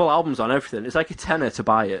word! His full album's on everything. It's like a tenner to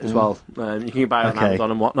buy it as well. You can buy it on Amazon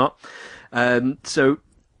and whatnot. So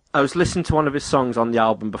I was listening to one of his songs on the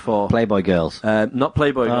album before. Playboy Girls. Not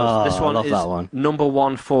Playboy Girls. This one is that one. Number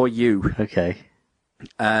One for You. Okay.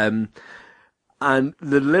 And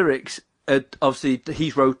the lyrics, obviously,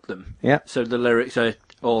 he wrote them. Yeah. So the lyrics are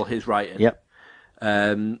all his writing. Yep.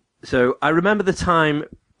 So I remember the time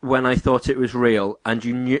when I thought it was real, and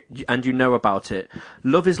you know about it.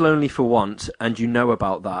 Love is lonely for once, and you know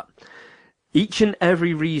about that. Each and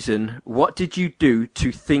every reason, what did you do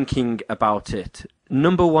to thinking about it?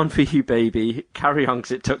 Number one for you, baby. Carry on 'cause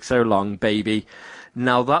it took so long, baby.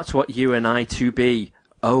 Now that's what you and I to be.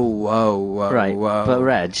 Oh, whoa. Right, whoa. but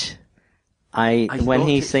Reg, when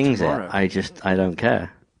he sings tomorrow. it, I don't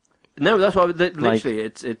care. No, that's why literally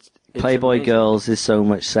it's Playboy amazing. Girls is so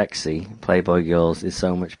much sexy. Playboy Girls is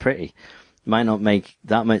so much pretty. Might not make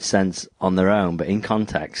that much sense on their own, but in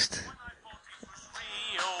context.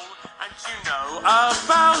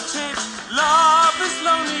 About it, love is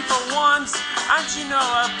lonely for once, and you know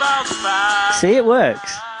about that. See, it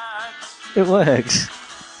works. It works.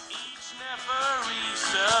 Each and every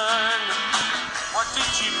reason. What did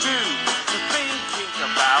you do to thinking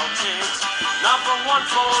about it? Number one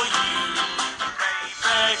for you,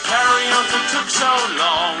 baby. Carry on, it took so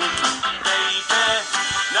long, baby.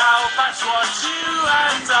 Now that's what you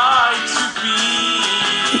and I to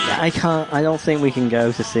be. I don't think we can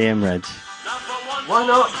go to see him, Reg, Number one Why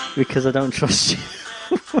not? because I don't trust you.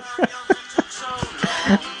 so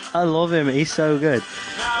long. I love him. He's so good.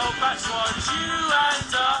 Now that's what you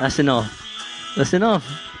and I. That's enough. That's enough.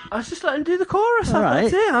 I was just letting him do the chorus. All right.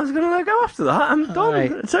 That's it. I was going to let go after that. I'm done.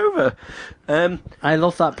 right. It's over. I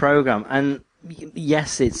love that program, and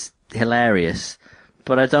yes, it's hilarious,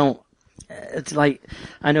 but I don't. It's like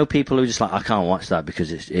I know people who are just like, I can't watch that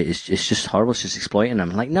because it's just horrible. It's just exploiting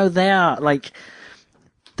them. Like, no, they are like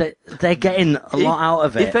they're getting a lot out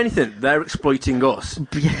of it. If anything, they're exploiting us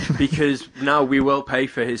because now we will pay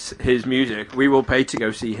for his music. We will pay to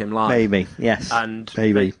go see him live. Maybe, yes, And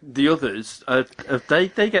maybe. the others, they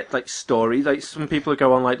get like stories. Like some people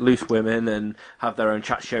go on like Loose Women and have their own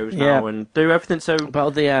chat shows now and do everything. So, Well,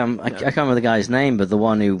 I can't remember the guy's name, but the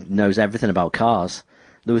one who knows everything about cars.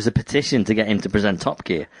 There was a petition to get him to present Top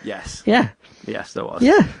Gear. yes, Yeah, there was.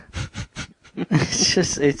 yeah.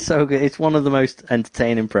 It's so good. It's one of the most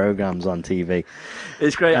entertaining programs on TV.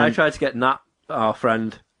 It's great. I tried to get Nat, our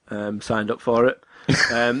friend, signed up for it.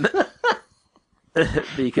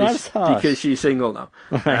 That's harsh. Because she's single now,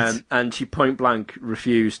 Right. and she point blank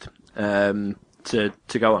refused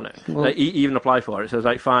to go on it. Well- Like, even apply for it. So I was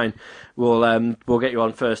like, fine, we'll get you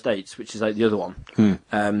on First Dates, which is like the other one. And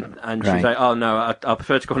she was Right. like, oh no, I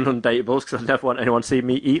prefer to go on Undateables because I never want anyone to see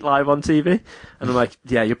me eat live on TV. And I'm like,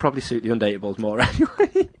 yeah, you'll probably suit the Undateables more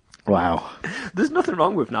anyway. Wow. There's nothing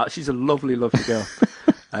wrong with Nat. She's a lovely, lovely girl.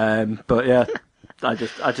 But yeah, I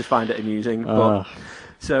just find it amusing. But,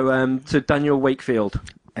 so Daniel Wakefield.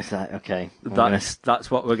 Is that okay? That's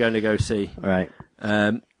what we're going to go see. Right.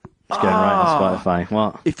 It's It's going right on Spotify.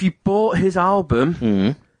 What? If you bought his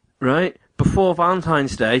album, right, before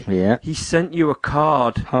Valentine's Day, Yeah. he sent you a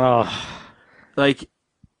card, Oh. like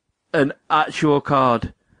an actual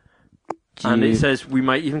card. And you- it says, we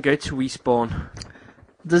might even go to Eastbourne.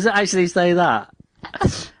 Does it actually say that?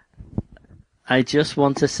 I just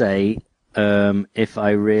want to say, if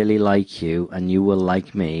I really like you and you will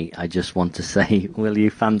like me, I just want to say, will you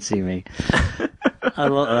fancy me?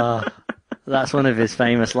 That's one of his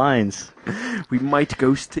famous lines. We might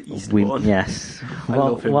go to Eastbourne. Yes. I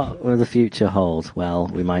love him. What will the future hold? Well,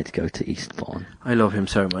 we might go to Eastbourne. I love him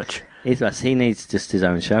so much. He needs just his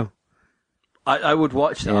own show. I would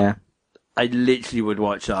watch that. Yeah. I literally would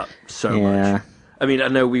watch that so Yeah. much. I mean, I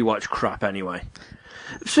know we watch crap anyway.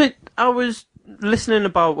 So I was listening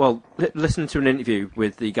to an interview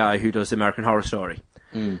with the guy who does American Horror Story.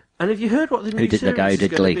 And have you heard what the new did the series guy who is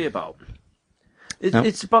did going Glee? to be about? No.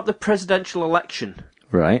 It's about the presidential election.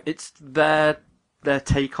 Right. It's their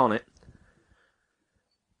take on it.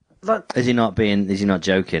 Is he not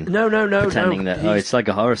joking? No. Pretending that, it's like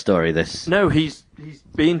a horror story, this. No, he's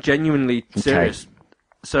being genuinely serious.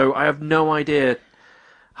 So I have no idea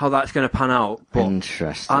how that's going to pan out. But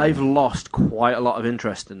Interesting. I've lost quite a lot of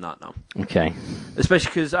interest in that now. Okay. Especially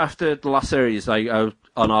because after the last series, on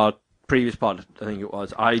our previous pod, I think it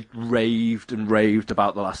was, I raved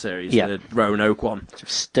about the last series, Yeah. the Roanoke one.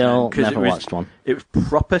 Still 'Cause never it was- watched one. It was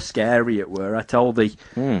proper scary, it were, I told thee.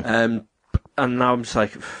 And now I'm just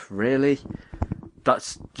like, really?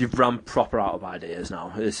 You've run proper out of ideas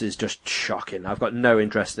now. This is just shocking. I've got no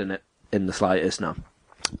interest in it in the slightest now.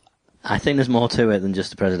 I think there's more to it than just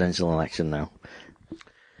the presidential election now.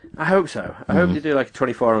 I hope so. I hope they do like a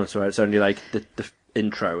 24 hours where it's only like the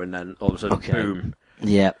intro and then all of a sudden, Okay. boom.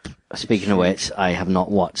 Yep. Speaking of which, I have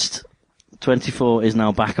not watched. 24 is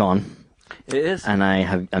now back on, It is. and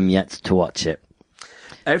I'm yet to watch it.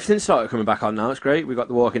 Everything's started coming back on now. It's great. We've got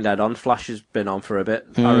The Walking Dead on. Flash has been on for a bit.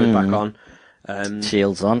 Arrow's back on.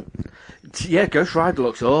 Shield's on. Yeah, Ghost Rider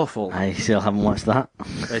looks awful. I still haven't watched that.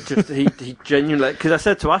 It just he genuinely, because I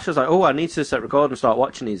said to Ash, I was like, I need to set record and start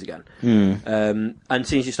watching these again. And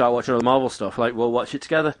since you start watching all the Marvel stuff, like, we'll watch it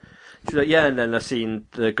together. She's like, yeah, and then I seen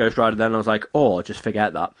the Ghost Rider. Then I was like, just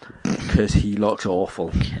forget that because he looks awful.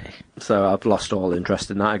 Okay. So I've lost all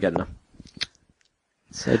interest in that again now.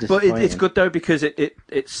 So But it's good though because it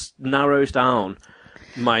narrows down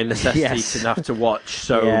my necessity Yes. to have to watch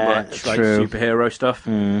so Yeah, much like true. superhero stuff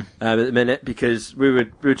at the minute, because we were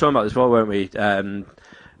talking about this before, weren't we?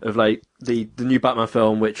 Of like the new Batman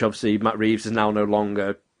film, which obviously Matt Reeves is now no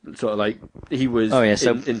longer sort of like he was. Oh yeah,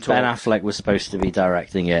 so in Ben talks. Affleck was supposed to be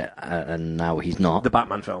directing it, and now he's not. The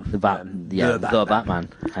Batman film, The Batman.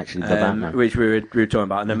 Actually, the Batman. which we were talking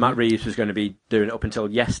about, and then Matt Reeves was going to be doing it up until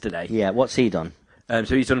yesterday. Yeah, what's he done?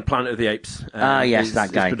 So he's done Planet of the Apes. Yes,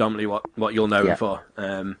 that guy. Is predominantly what you'll know Yeah. him for.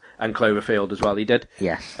 And Cloverfield as well, he did.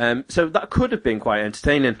 Yes. So that could have been quite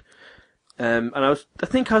entertaining. And I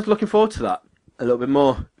think I was looking forward to that. a little bit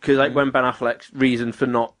more. Because like when Ben Affleck's reason for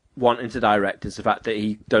not wanting to direct is the fact that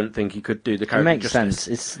he don't think he could do the character It makes justice. sense.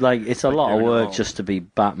 It's like it's a lot of doing it work all. just to be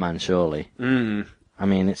Batman, surely. Mm. I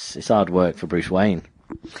mean, it's hard work for Bruce Wayne.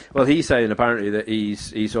 Well, he's saying apparently that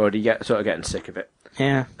he's already sort of getting sick of it.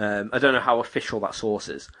 Yeah. I don't know how official that source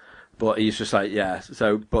is, but he's just like, yeah.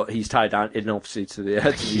 So, but he's tied down in obviously to the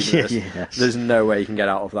universe. Yes. There's no way he can get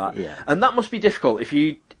out of that. Yeah. And that must be difficult if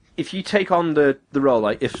you take on the role.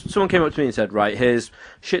 Like, if someone came up to me and said, right, here's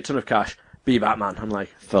shit ton of cash, be Batman. I'm like,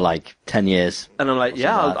 For like 10 years. and I'm like,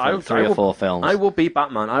 yeah, Something like that, I'll, three I or will, four films. I will be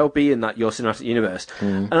Batman. I will be in that your cinematic universe,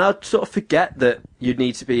 and I'd sort of forget that you'd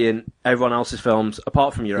need to be in everyone else's films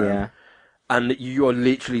apart from your Yeah. own. And that you're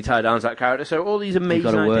literally tied down to that character. So all these amazing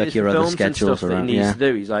gotta work ideas your for other films and schedules stuff that he around, needs yeah. to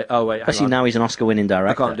do. He's like, oh wait, hang Especially on. now he's an Oscar-winning I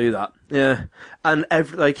director. can't do that. Yeah, and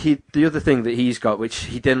the other thing that he's got, which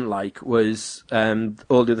he didn't like, was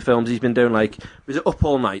all the other films he's been doing. Like, was it Up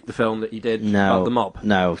All Night, the film that he did about the mob?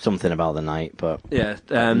 No, something about the night, but Yeah,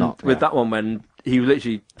 Not- with yeah. that one when he was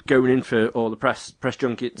literally going in for all the press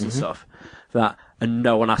junkets Mm-hmm. and stuff, that, and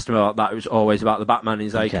no one asked him about that. It was always about the Batman.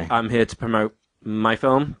 He's like, Okay. I'm here to promote my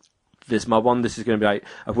film. This mob one. This is going to be like,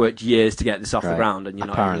 I've worked years to get this off the Right. ground, and you're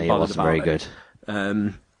not apparently even it bothered wasn't about very it. good.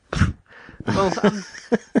 Well,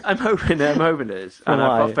 I'm hoping it is, From and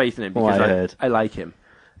what I've I- got faith in him from what because I heard. I like him.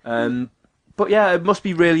 But yeah, it must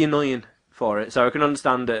be really annoying for it. So I can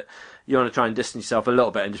understand that you want to try and distance yourself a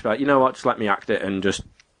little bit and just be like, you know what, just let me act it and just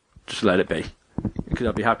let it be, because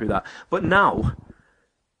I'll be happy with that. But now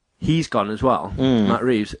he's gone as well, Matt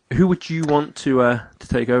Reeves. Who would you want to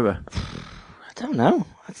take over? I don't know.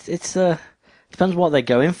 It's depends what they're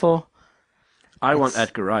going for. I want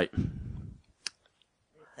Edgar Wright.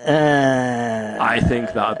 Uh, I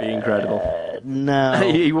think that'd be incredible. no.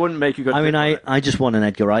 He wouldn't make a good. I mean, fit for it. I just want an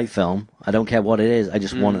Edgar Wright film. I don't care what it is. I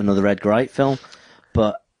just want another Edgar Wright film.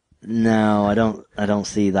 But no, I don't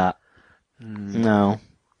see that. No,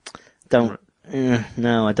 don't.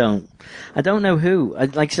 No, I don't. I don't know who. I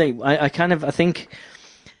think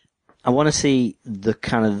I want to see the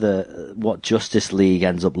kind of what Justice League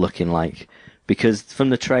ends up looking like, because from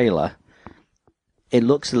the trailer, it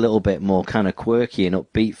looks a little bit more kind of quirky and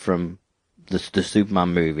upbeat from the Superman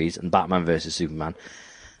movies and Batman versus Superman.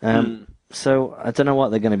 So I don't know what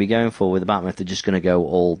they're going to be going for with the Batman, if they're just going to go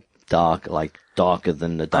all dark, like darker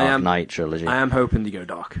than the Dark Knight trilogy. I am hoping to go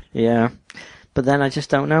dark. Yeah, but then I just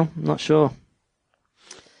don't know. I'm not sure.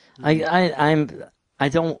 I'm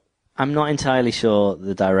not entirely sure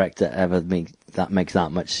the director ever makes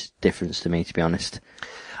that much difference to me, to be honest.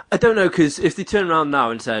 I don't know, because if they turn around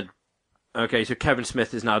now and said, okay, so Kevin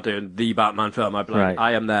Smith is now doing the Batman film, I'd be like, Right.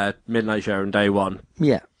 I am there, midnight show on day one.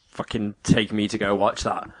 Yeah. Fucking take me to go watch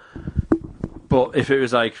that. But if it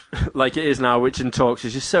was like it is now, which in talks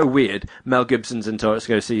is just so weird, Mel Gibson's in talks to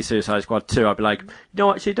go see Suicide Squad 2, I'd be like, you know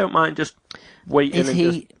what, actually, don't mind just waiting Is and he?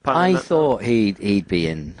 just panning I that- thought he'd be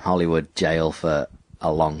in Hollywood jail for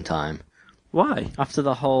a long time Why? after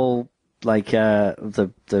the whole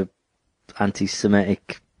the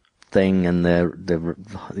anti-Semitic thing and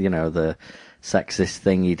the sexist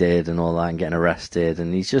thing he did and all that, and getting arrested,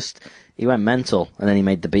 and he went mental, and then he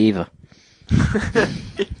made The Beaver.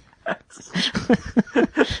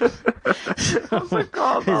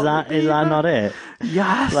 Is that not it?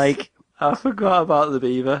 Yes! Like, I forgot about the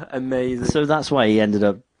Beaver. Amazing. so that's why he ended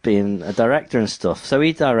up being a director and stuff. So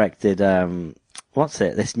he directed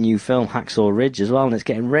this new film Hacksaw Ridge as well, and it's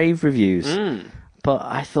getting rave reviews. But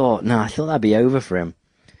I thought that'd be over for him.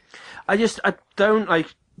 I don't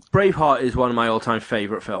like. Braveheart is one of my all-time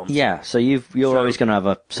favourite films. Yeah, so you're always going to have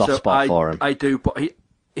a soft spot for him. I do, but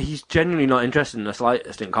he's genuinely not interested in the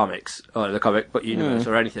slightest in comics or the comic book universe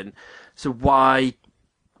or anything. So why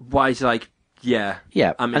is he like, yeah,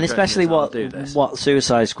 I'm and interested especially in this, I'll do this. what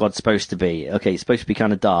Suicide Squad's supposed to be. Okay, it's supposed to be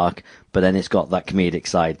kind of dark, but then it's got that comedic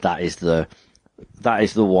side. That is the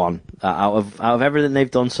one out of everything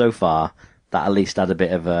they've done so far. That at least had a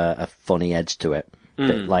bit of a funny edge to it,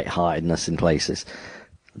 bit lightheartedness in places.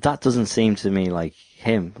 That doesn't seem to me like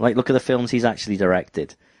him. Like, look at the films he's actually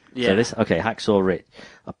directed. Yeah. So Hacksaw Ridge,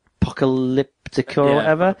 Apocalyptica or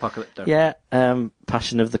whatever. Apocalypto. Yeah,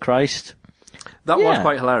 Passion of the Christ. That was Yeah.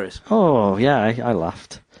 quite hilarious. Oh, yeah, I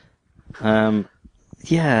laughed.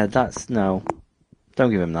 Yeah, no.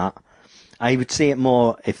 Don't give him that. I would see it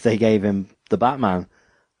more if they gave him the Batman.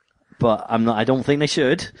 But I don't think they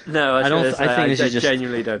should. No, I think this is just,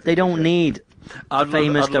 genuinely don't. they don't need a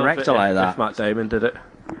famous I'd love director it like if that. Matt Damon did it.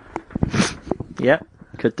 Yeah,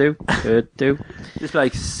 could do. Just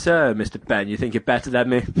like, sir, Mr. Ben, you think you're better than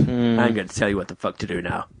me? I'm going to tell you what the fuck to do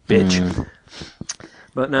now, bitch.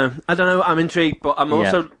 But no, I don't know. I'm intrigued, but I'm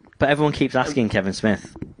also. But everyone keeps asking Kevin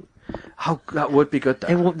Smith. Oh, that would be good,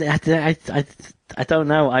 though. I don't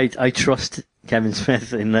know. I trust Kevin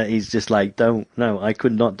Smith in that he's just like, I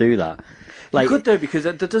could not do that. Like, you could, though, because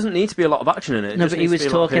there doesn't need to be a lot of action in it. No, but he was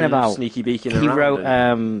talking about sneaky beaking. He wrote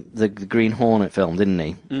the Green Hornet film, didn't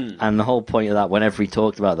he? And the whole point of that, whenever he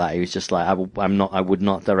talked about that, he was just like, I would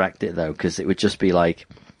not direct it though, because it would just be like,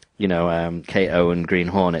 Kato and Green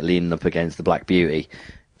Hornet leaning up against the Black Beauty,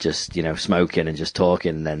 just smoking and just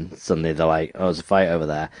talking, and then suddenly they're like, oh, there's a fight over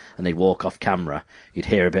there, and they'd walk off camera. You'd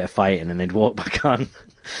hear a bit of fighting, and they'd walk back on.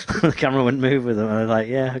 The camera wouldn't move with them, and I was like,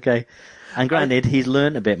 yeah, okay. And granted, he's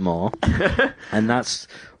learned a bit more, and that's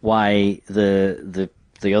why the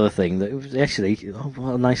other thing that was actually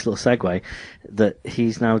what a nice little segue, that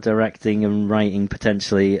he's now directing and writing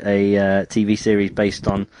potentially a TV series based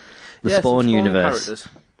on the Spawn universe. Characters.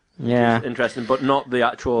 Yeah, interesting, but not the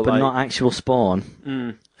actual. But not actual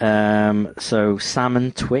Spawn. So Sam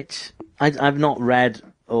and Twitch. I've not read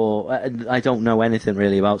or I don't know anything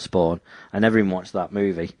really about Spawn. I never even watched that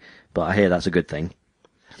movie, but I hear that's a good thing.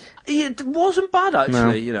 It wasn't bad,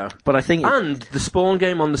 actually, But I think... And the Spawn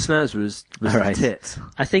game on the SNES was right. tits.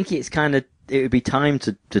 I think it's it would be time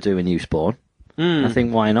to do a new Spawn. I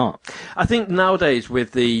think, why not? I think nowadays,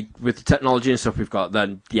 with the technology and stuff we've got,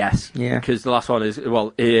 then yes. Yeah. Because the last one it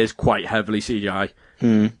is quite heavily CGI.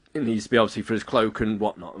 It needs to be, obviously, for his cloak and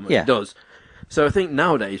whatnot, and what it does. So I think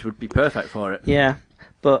nowadays would be perfect for it. Yeah.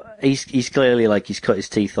 But he's clearly, he's cut his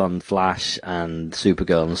teeth on Flash and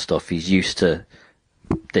Supergirl and stuff. He's used to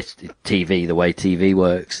this TV, the way TV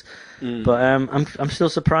works. But I'm still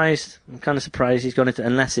surprised. I'm kind of surprised he's gone into,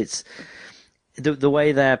 unless it's the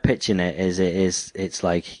way they're pitching it's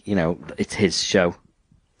like, it's his show.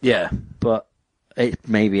 Yeah. But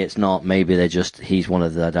maybe it's not. Maybe he's one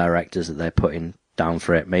of the directors that they're putting down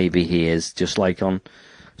for it. Maybe he is, just like on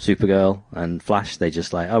Supergirl and Flash. They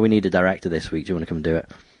just like, oh, we need a director this week. Do you want to come do it?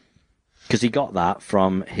 Because he got that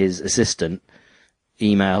from his assistant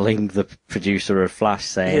emailing the producer of Flash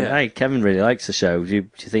saying, hey, Kevin really likes the show. Do you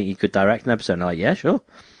think you could direct an episode? And they're like, yeah, sure.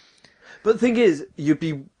 But the thing is, you'd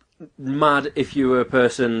be mad if you were a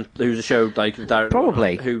person who's a show like a director.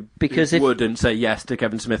 Probably. Who wouldn't say yes to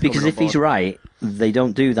Kevin Smith. Because if he's right, they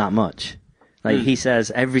don't do that much. He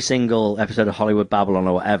says every single episode of Hollywood Babylon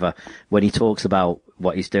or whatever, when he talks about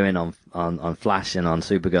what he's doing on Flash and on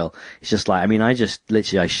Supergirl, it's just like,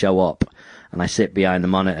 I show up and I sit behind the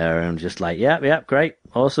monitor and I'm just like, yeah, great,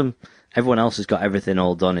 awesome. Everyone else has got everything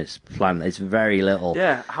all done. It's planned. It's very little.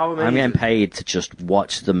 Yeah, how amazing. I'm getting paid to just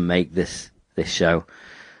watch them make this show.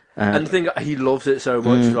 And the thing, he loves it so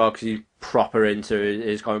much as well, because he's proper into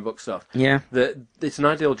his comic book stuff. Yeah. That it's an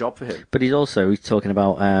ideal job for him. But he's talking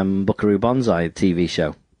about Buckaroo Banzai TV show.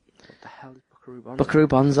 What the hell is Buckaroo Banzai? Buckaroo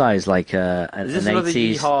Banzai is like an 80s... Is this another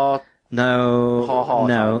Yeehaw?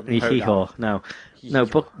 No, Yeehaw, no.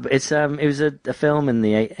 It was a film in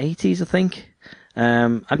the 80s, I think.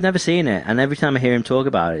 I've never seen it, and every time I hear him talk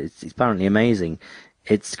about it, it's apparently amazing.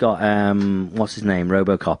 It's got, what's his name,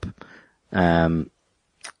 RoboCop.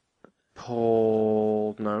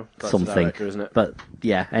 Paul, no, that's something, the director, isn't it? But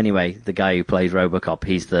yeah, anyway, the guy who plays RoboCop,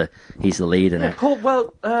 he's the lead in it. Paul,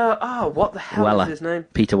 what the hell is his name?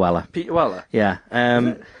 Peter Weller. Peter Weller. Yeah,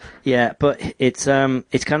 yeah, but it's kind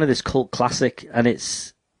of this cult classic, and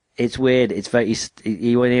it's weird. It's very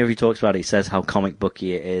whenever he talks about it, he says how comic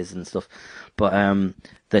booky it is and stuff. But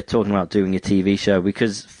they're talking about doing a TV show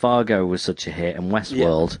because Fargo was such a hit and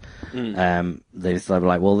Westworld. They were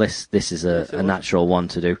like, well, this is a natural one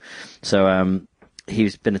to do. So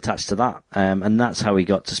he's been attached to that, and that's how he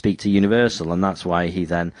got to speak to Universal, and that's why he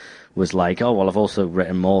then was like, oh, well, I've also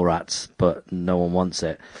written Mallrats, but no one wants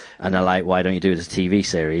it. And they're like, why don't you do it as a TV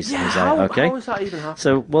series? Yeah, and he's like, okay. How does that even happen?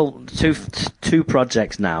 So, well, two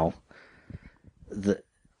projects now.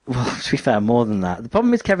 Well, to be fair, more than that. The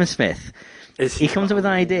problem with Kevin Smith, he comes up with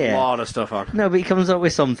an idea. A lot of stuff on. No, but he comes up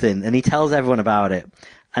with something, and he tells everyone about it.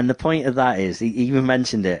 And the point of that is, he even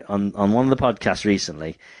mentioned it on one of the podcasts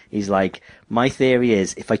recently. He's like, my theory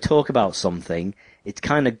is, if I talk about something, it's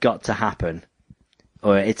kind of got to happen.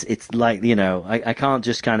 Or it's like, I can't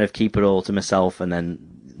just kind of keep it all to myself and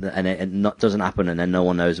it doesn't happen and then no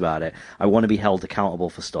one knows about it. I want to be held accountable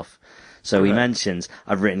for stuff. So he mentions,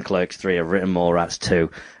 I've written Clerks 3, I've written Mallrats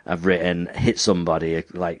 2, I've written Hit Somebody,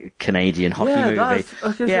 like a Canadian hockey movie.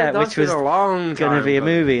 Which was going to be a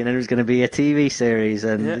movie, and then it was going to be a TV series,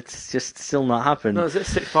 and it's just still not happened. No, it's a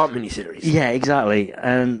 6-part miniseries. Yeah, exactly.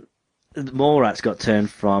 And Mallrats got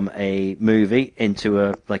turned from a movie into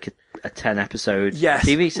a 10-episode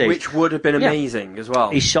TV series. Which would have been amazing as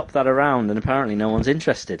well. He shopped that around, and apparently no one's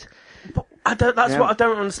interested. But that's what I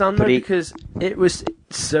don't understand, though, because it was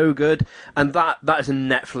so good, and that is a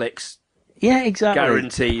Netflix Yeah, exactly.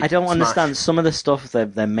 Guaranteed I don't smash. understand some of the stuff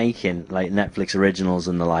they're making, like Netflix originals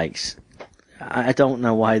and the likes. I don't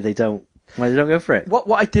know why they don't go for it.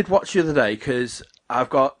 What I did watch the other day, because I've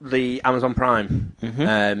got the Amazon Prime.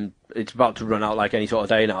 It's about to run out like any sort of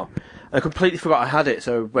day now. And I completely forgot I had it.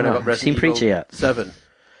 So when I got Resident seen Preacher Evil yet? 7,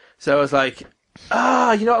 so I was like, you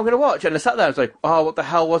know what I'm going to watch? And I sat there, I was like, what the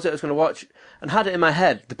hell was it I was going to watch? And had it in my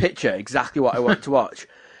head, the picture, exactly what I wanted to watch.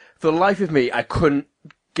 For the life of me, I couldn't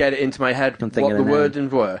get it into my head what the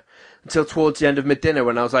wordings were until towards the end of mid-dinner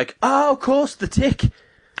when I was like, of course, The Tick.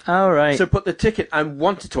 Oh, right. So put The Tick in. I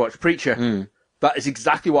wanted to watch Preacher. That is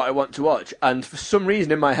exactly what I want to watch. And for some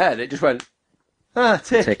reason in my head, it just went,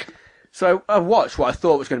 Tick. So I watched what I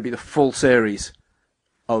thought was going to be the full series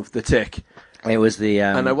of The Tick. It was the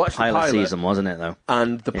and I watched pilot the pilot season, wasn't it, though?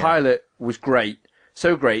 And the pilot was great.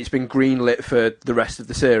 So great, it's been greenlit for the rest of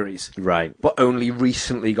the series. Right. But only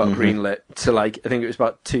recently got greenlit to, like, I think it was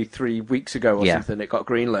about 2-3 weeks ago or something, it got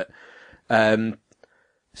greenlit.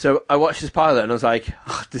 So I watched this pilot and I was like,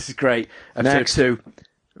 this is great. Episode Next. 2.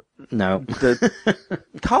 No.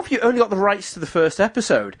 How have you only got the rights to the first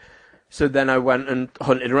episode? So then I went and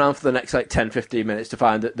hunted around for the next, 10-15 minutes to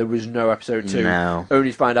find that there was no episode 2. No.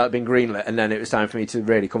 Only to find out it'd been greenlit, and then it was time for me to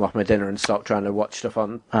really come off my dinner and stop trying to watch stuff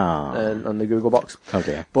on the Google Box. Oh,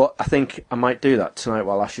 dear. But I think I might do that tonight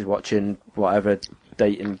while Ash is watching whatever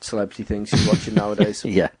dating celebrity thing she's watching nowadays.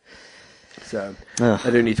 Yeah. So Ugh. I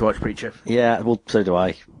do need to watch Preacher. Yeah, well, so do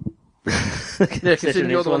I. Yeah, considering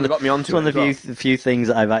you're the one that got me onto it's one it. of the few things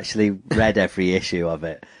that I've actually read every issue of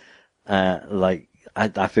it.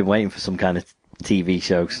 I've been waiting for some kind of TV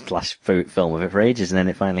show / film of it for ages, and then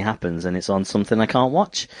it finally happens, and it's on something I can't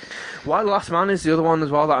watch. Why The Last Man is the other one as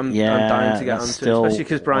well that I'm dying to get that's onto, still especially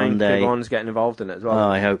because Brian one day. Vaughan's getting involved in it as well. Oh,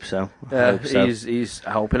 I hope so. I hope so. He's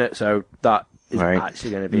helping it, so that is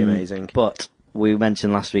actually going to be amazing. But we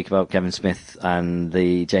mentioned last week about Kevin Smith and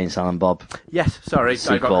the Jane Silent Bob Yes, sorry, I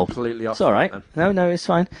sequel. got completely off. It's all right. Then. No, it's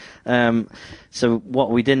fine. So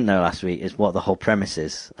what we didn't know last week is what the whole premise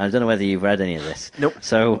is. I don't know whether you've read any of this. Nope.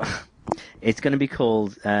 So it's going to be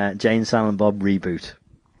called Jane Silent Bob Reboot.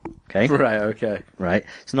 Okay. Right. Okay. Right.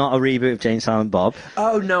 It's not a reboot of Jane Silent Bob.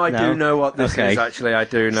 Oh no, I do know what this Okay. is. Actually, I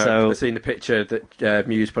do know. So- I've seen the picture that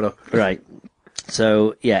Muse put up. Right.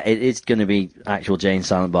 So, yeah, it's going to be actual Jane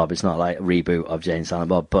Silent Bob. It's not like a reboot of Jane Silent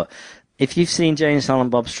Bob. But if you've seen Jane Silent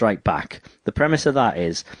Bob Strike Back, the premise of that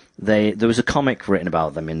is there was a comic written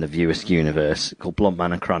about them in the View Askew universe called Blunt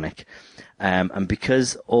Man and Chronic. And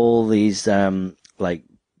because all these, superhero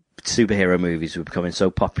movies were becoming so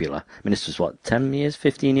popular, I mean, this was 10 years,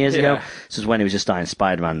 15 years ago? This was when it was just starting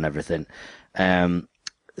Spider-Man and everything.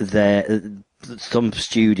 Some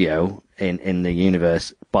studio in the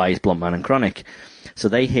universe buys Blunt Man and Chronic. So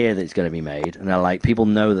they hear that it's going to be made, and they're like, people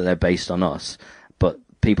know that they're based on us, but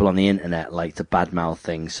people on the internet like to badmouth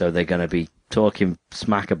things, so they're going to be talking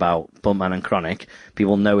smack about Blunt Man and Chronic.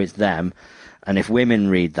 People know it's them, and if women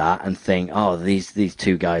read that and think, oh, these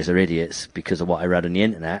two guys are idiots because of what I read on the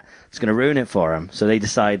internet, it's going to ruin it for them. So they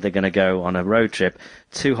decide they're going to go on a road trip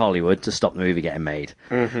to Hollywood to stop the movie getting made.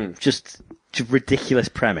 Mm-hmm. Just ridiculous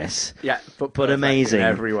premise. Yeah, but amazing in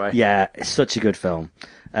every way. Yeah, it's such a good film.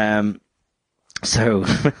 So,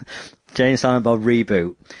 Jane Silent Bob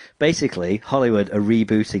reboot. Basically, Hollywood are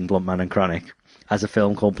rebooting Blunt Man and Chronic as a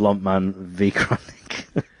film called Blunt Man v Chronic.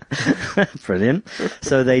 Brilliant.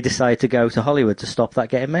 So they decide to go to Hollywood to stop that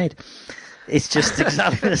getting made. It's just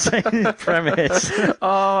exactly the same premise.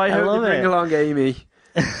 Oh, I hope love you bring it. along Amy.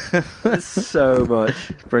 So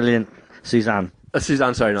much. Brilliant. Suzanne.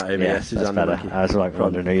 Suzanne, sorry, not Amy. Yeah, that's Suzanne. better. Lucky. I was like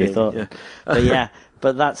wondering who you Amy, thought. yeah. But yeah,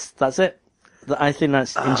 but that's it. I think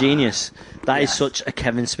that's ingenious. That is such a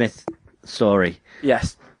Kevin Smith story.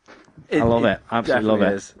 Yes. I love it. Absolutely love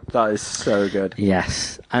it. Is. That is so good.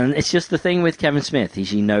 Yes. And it's just the thing with Kevin Smith,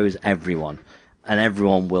 he knows everyone. And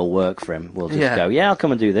everyone will work for him. Will just go, I'll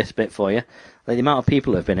come and do this bit for you. Like, the amount of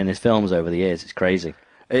people who have been in his films over the years, it's crazy.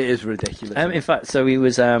 It is ridiculous. In fact, so he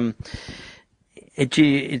was the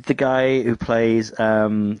guy who plays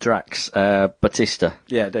Drax, Batista.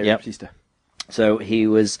 Yeah, David Bautista. So he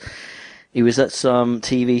was at some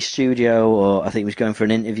TV studio, or I think he was going for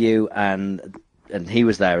an interview, and he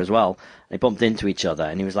was there as well. They bumped into each other,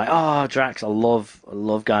 and he was like, "Oh, Drax, I love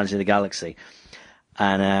Guardians of the Galaxy,"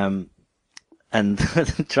 and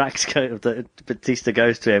Batista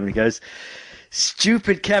goes to him and he goes,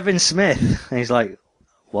 "Stupid Kevin Smith," and he's like,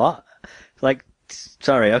 "What?" Like,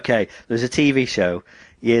 sorry, okay. There's a TV show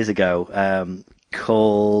years ago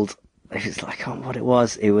called, it's like, I can't remember what it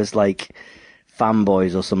was. It was like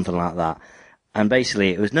Fanboys or something like that. And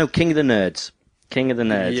basically, it was King of the Nerds. King of the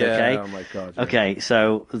Nerds, Yeah, okay? oh my God, yeah. Okay,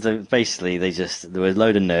 so basically there were a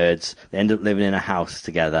load of nerds. They ended up living in a house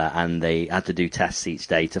together, and they had to do tests each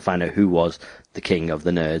day to find out who was the king of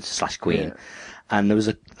the nerds / queen. Yeah. And there was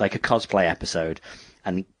a cosplay episode,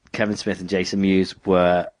 and Kevin Smith and Jason Mewes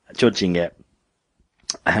were judging it.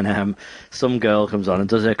 And some girl comes on and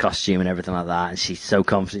does her costume and everything like that, and she's so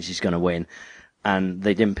confident she's going to win. And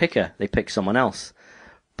they didn't pick her; they picked someone else.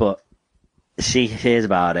 But she hears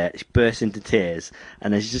about it, she bursts into tears,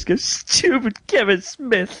 and then she just goes, "Stupid Kevin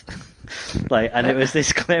Smith!" And it was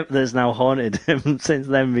this clip that's now haunted him since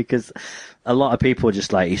then, because a lot of people are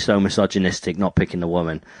just like, he's so misogynistic, not picking the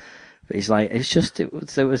woman. But he's like, it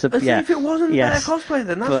was a yeah. If it wasn't yes, their cosplay,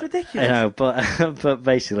 then that's ridiculous. I know, but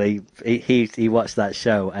basically, he watched that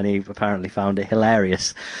show and he apparently found it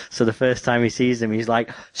hilarious. So the first time he sees him, he's like,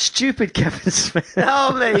 "Stupid Kevin Smith!"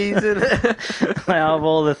 Amazing. Like, out of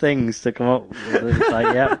all the things to come up with, it's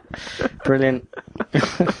like, yeah, brilliant.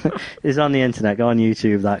 It's on the internet. Go on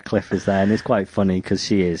YouTube. That clip is there, and it's quite funny because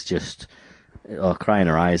she is just crying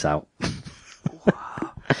her eyes out.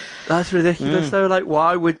 That's ridiculous, though. Like,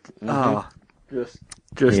 why would... just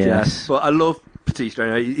Yes. yeah. But I love Batista.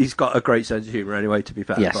 Anyway. He's got a great sense of humour anyway, to be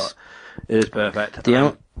fair. Yes. But it is perfect.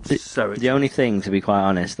 The only thing, to be quite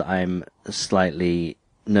honest, that I'm slightly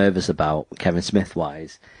nervous about, Kevin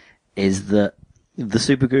Smith-wise, is that the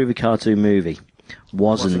Super Groovy cartoon movie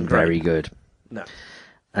wasn't very good. No.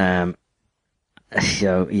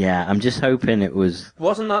 So, yeah, I'm just hoping it was...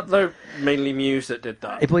 Wasn't that, though, mainly Mewes that did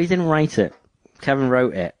that? But he didn't write it. Kevin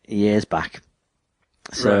wrote it years back.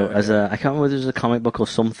 So Right, I can't remember whether it was a comic book or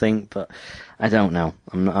something, but I don't know.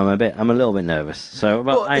 I'm a little bit nervous. So,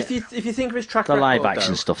 but if you think of his track the record, live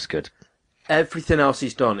action though, stuff's good. everything else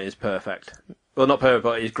he's done is perfect. Well, not perfect,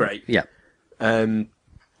 but he's great. Yeah.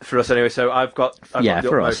 For us anyway. So I've got the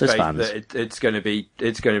for utmost us as faith fans. that it's going to be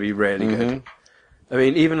really Mm-hmm. good. I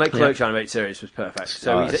mean, even like Cloak's animated series was perfect.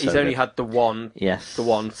 So he's so only good. had the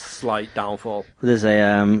one slight downfall. There's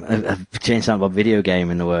a James Bob video game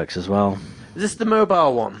in the works as well. Is this the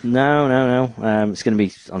mobile one? No. It's going to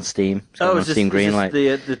be on Steam. It's on Steam Greenlight.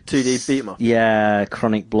 The 2D beat 'em up? Yeah,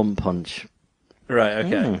 Chronic Blunt Punch. Right.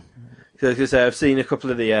 Okay. So I was going to say I've seen a couple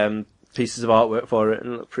of the pieces of artwork for it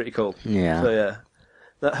and it look pretty cool. Yeah. So yeah,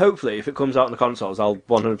 that hopefully if it comes out on the consoles, I'll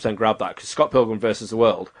 100% grab that because Scott Pilgrim vs. the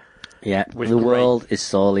World. Yeah, was the great. world is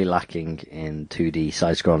sorely lacking in 2D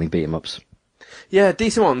side-scrolling beat-em-ups. Yeah,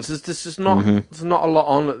 decent ones. There's just not there's not a lot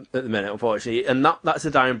on at the minute, unfortunately, and that's a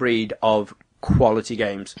dying breed of quality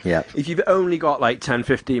games. Yeah. If you've only got like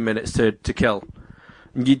 10-15 minutes to kill,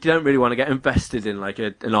 you don't really want to get invested in like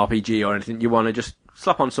an RPG or anything. You want to just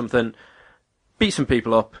slap on something, beat some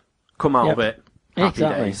people up, come out of it, happy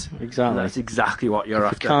days. Exactly. And that's exactly what you're You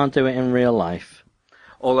after. can't do it in real life.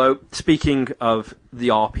 Although, speaking of the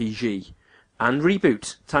RPG, and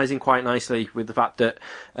Reboot ties in quite nicely with the fact that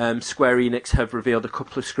Square Enix have revealed a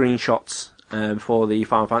couple of screenshots for the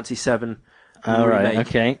Final Fantasy VII remake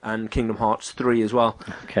okay. and Kingdom Hearts 3 as well.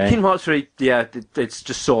 Okay. Kingdom Hearts 3, yeah, it's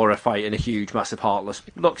just Sora fighting a huge, massive Heartless.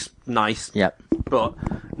 Looks nice, Yep. but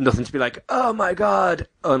nothing to be like, oh my god,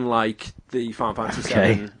 unlike the Final Fantasy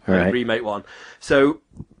VII right. remake one. So,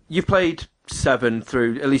 you've played 7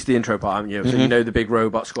 through at least the intro part, haven't you? So you know the big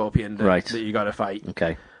robot scorpion that you got to fight.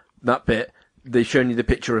 Okay. That bit, they've shown you the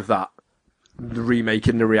picture of that, the remake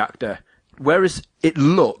in the reactor. Whereas it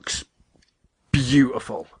looks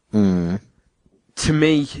beautiful. To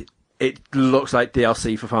me, it looks like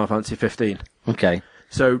DLC for Final Fantasy 15. Okay.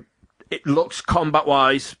 So it looks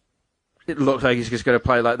combat-wise, it looks like he's just going to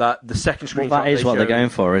play like that. The second screenshot Well, that is what they're going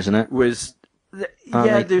for, isn't it? was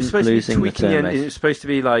Aren't they were supposed to be losing the tweaking it. turn-based? It was supposed to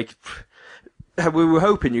be like we were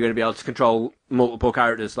hoping you're going to be able to control multiple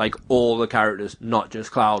characters, like all the characters, not just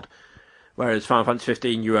Cloud. Whereas Final Fantasy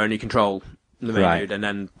 15, you only control the main dude, and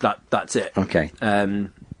then that's it. Okay.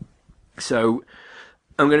 So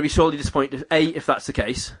I'm going to be sorely disappointed. A, if that's the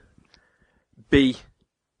case. B,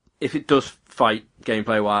 if it does fight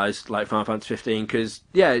gameplay wise like Final Fantasy 15, because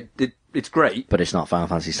it's great. But it's not Final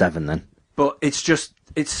Fantasy 7 then. But it's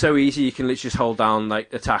so easy. You can literally just hold down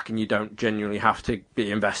like attack, and you don't genuinely have to be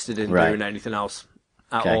invested in doing anything else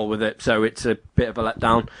at all with it. So it's a bit of a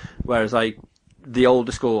letdown. Whereas like the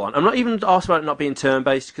older school one, I'm not even asked about it not being turn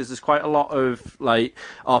based, because there's quite a lot of like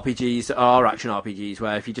RPGs that are action RPGs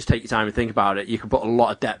where if you just take your time and think about it, you can put a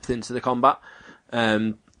lot of depth into the combat.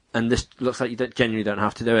 And this looks like you genuinely don't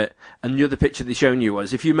have to do it. And the other picture they've shown you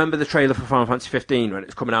was, if you remember the trailer for Final Fantasy 15 when it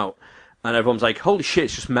was coming out, and everyone's like, holy shit,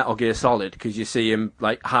 it's just Metal Gear Solid, because you see him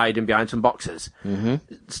like hiding behind some boxes,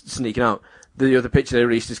 sneaking out. The other picture they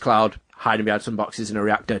released is Cloud hiding behind some boxes in a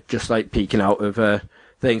reactor, just like peeking out of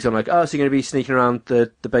things. I'm like, oh, so you're going to be sneaking around the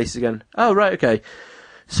bases again? Oh, right, okay.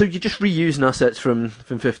 So you're just reusing assets from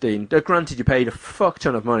 15. Granted, you paid a fuck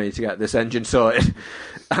ton of money to get this engine sorted,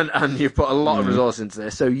 and you've put a lot of resources into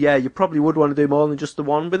this. So yeah, you probably would want to do more than just the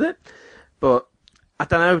one with it. But I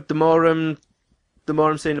don't know. The more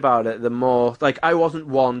I'm seeing about it, the more like I wasn't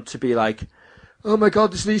one to be like, oh my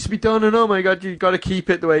god, this needs to be done, and oh my god, you've got to keep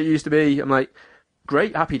it the way it used to be. I'm like,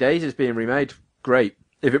 great, happy days, it's being remade. Great.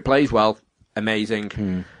 If it plays well,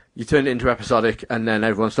 amazing. You turned it into episodic, and then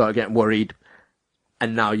everyone started getting worried.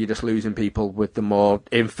 And now you're just losing people with the more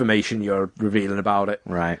information you're revealing about it.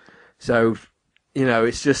 Right. So,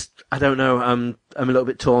 it's just, I don't know, I'm a little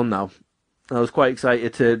bit torn now. I was quite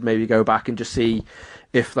excited to maybe go back and just see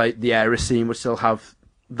if, like, the Aerith scene would still have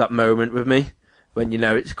that moment with me. When,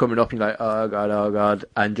 it's coming up and you're like, oh god,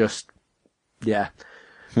 and just, yeah.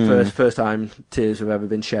 First time tears have ever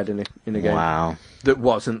been shed in a game. Wow. That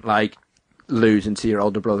wasn't, like, losing to your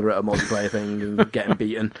older brother at a multiplayer thing and getting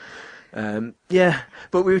beaten. Yeah,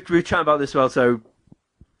 but we were chatting about this as well, so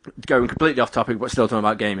going completely off topic, but still talking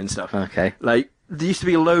about gaming stuff. Okay. Like, there used to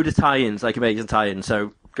be a load of tie-ins, like amazing tie-ins,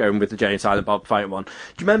 so going with the Jay and Silent Bob fighting one. Do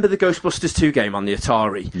you remember the Ghostbusters 2 game on the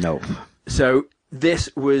Atari? No. So,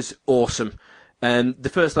 this was awesome.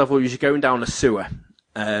 The first level, you're going down a sewer,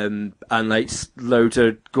 and like loads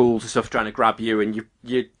of ghouls and stuff trying to grab you, and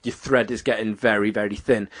your thread is getting very, very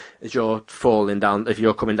thin as you're falling down. If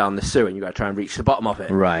you're coming down the sewer, and you got to try and reach the bottom of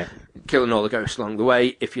it, Right. killing all the ghosts along the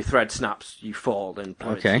way. If your thread snaps, you fall and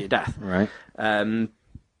plummet to your death. Right.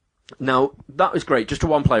 Now that was great, just a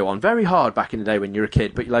one-player one. Very hard back in the day when you're a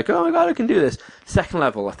kid, but you're like, oh my god, I can do this. Second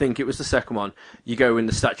level, I think it was the second one. You go in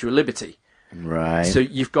the Statue of Liberty. Right. So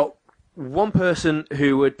you've got one person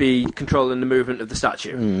who would be controlling the movement of the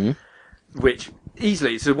statue, which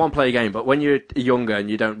easily it's a one-player game. But when you're younger and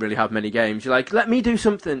you don't really have many games, you're like, let me do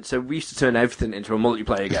something. So we used to turn everything into a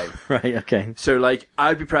multiplayer game. Right. Okay. So like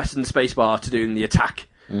I'd be pressing the spacebar to do the attack.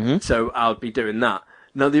 So I'd be doing that.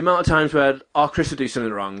 Now the amount of times where Chris would do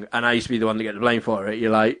something wrong and I used to be the one to get the blame for it,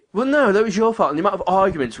 you're like, well no, that was your fault. And the amount of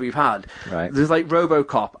arguments we've had. Right. There's like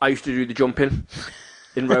RoboCop. I used to do the jumping.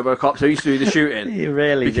 In RoboCop, so I used to do the shooting. You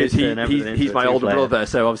really because did turn everything into he's a my older two-player. brother,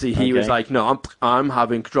 so obviously he was like, no, I'm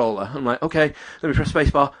having controller. I'm like, okay, let me press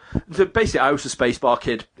spacebar. So basically, I was the spacebar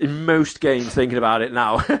kid in most games. Thinking about it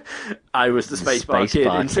now, I was the spacebar kid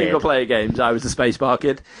in single player games. I was the spacebar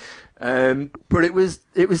kid. But it was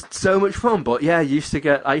so much fun. But yeah, I used to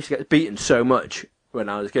get beaten so much when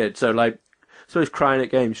I was a kid. So like, so crying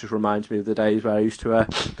at games just reminds me of the days where I used to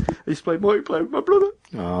play multiplayer with my brother.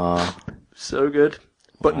 Oh. So good.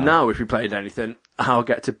 But now, if we played anything, I'll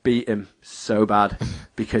get to beat him so bad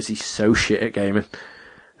because he's so shit at gaming.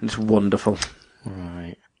 And it's wonderful.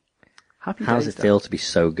 Right. Happy How does days, it feel to be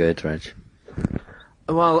so good, Reg?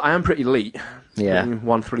 Well, I am pretty elite. Yeah.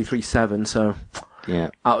 1337, so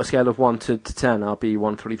Yeah. out of a scale of 1 to 10, I'll be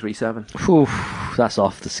 1337. Whew, that's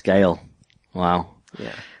off the scale. Wow.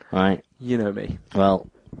 Yeah. Right. You know me. Well,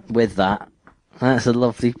 with that, that's a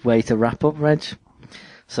lovely way to wrap up, Reg.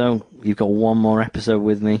 So, you've got one more episode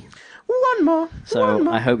with me. One more. So,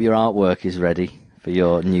 I hope your artwork is ready for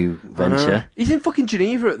your new venture. He's in fucking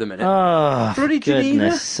Geneva at the minute. Oh, Bloody goodness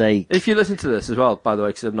Geneva. sake. If you listen to this as well, by the way,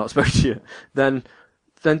 because I've not spoken to you, then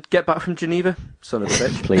get back from Geneva, son of a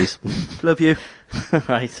bitch. Please. Love you.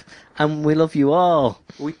 Right. And we love you all.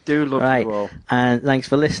 We do love Right. you all. And thanks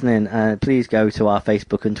for listening. Please go to our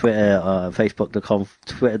Facebook and Twitter, facebook.com,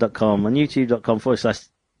 twitter.com, and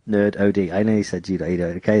youtube.com/NerdOD. I know you said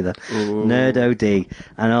G.E.OK. there. NerdOD.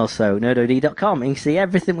 And also nerdod.com. And you can see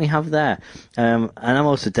everything we have there. And I'm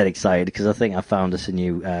also dead excited because I think I found us a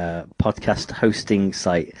new podcast hosting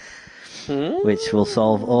site, which will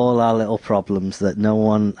solve all our little problems that no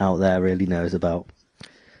one out there really knows about.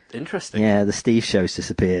 Interesting. Yeah, the Steve Show's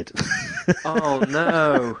disappeared. Oh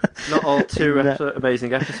no! Not all two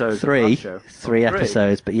amazing episodes. Three of that show. three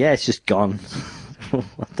episodes, but yeah, it's just gone. I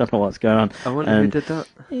don't know what's going on. I wonder who did that.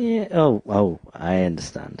 Yeah. Oh, I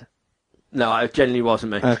understand. No, it genuinely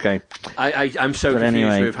wasn't me. Okay. I'm so But confused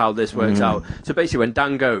anyway. with how this works out. So basically, when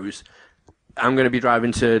Dan goes, I'm going to be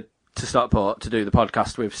driving to Stockport to do the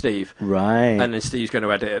podcast with Steve, Right. and then Steve's going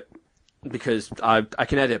to edit it. Because I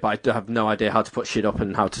can edit, but I have no idea how to put shit up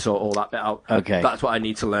and how to sort all that bit out. Okay. That's what I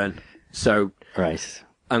need to learn. So Right.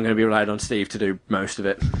 I'm going to be relying on Steve to do most of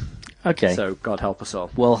it. Okay. So God help us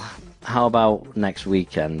all. Well, how about next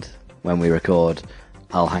weekend when we record?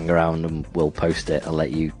 I'll hang around and we'll post it. I'll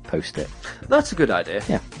let you post it. That's a good idea.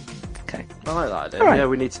 Yeah. Okay. I like that idea. All right. Yeah,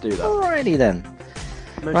 we need to do that. Alrighty then.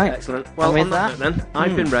 Most Right. excellent. Well, And with on that note then,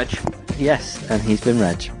 I've been Reg, Yes, and he's been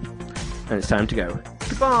Reg. and it's time to go.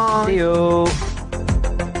 Goodbye. See you.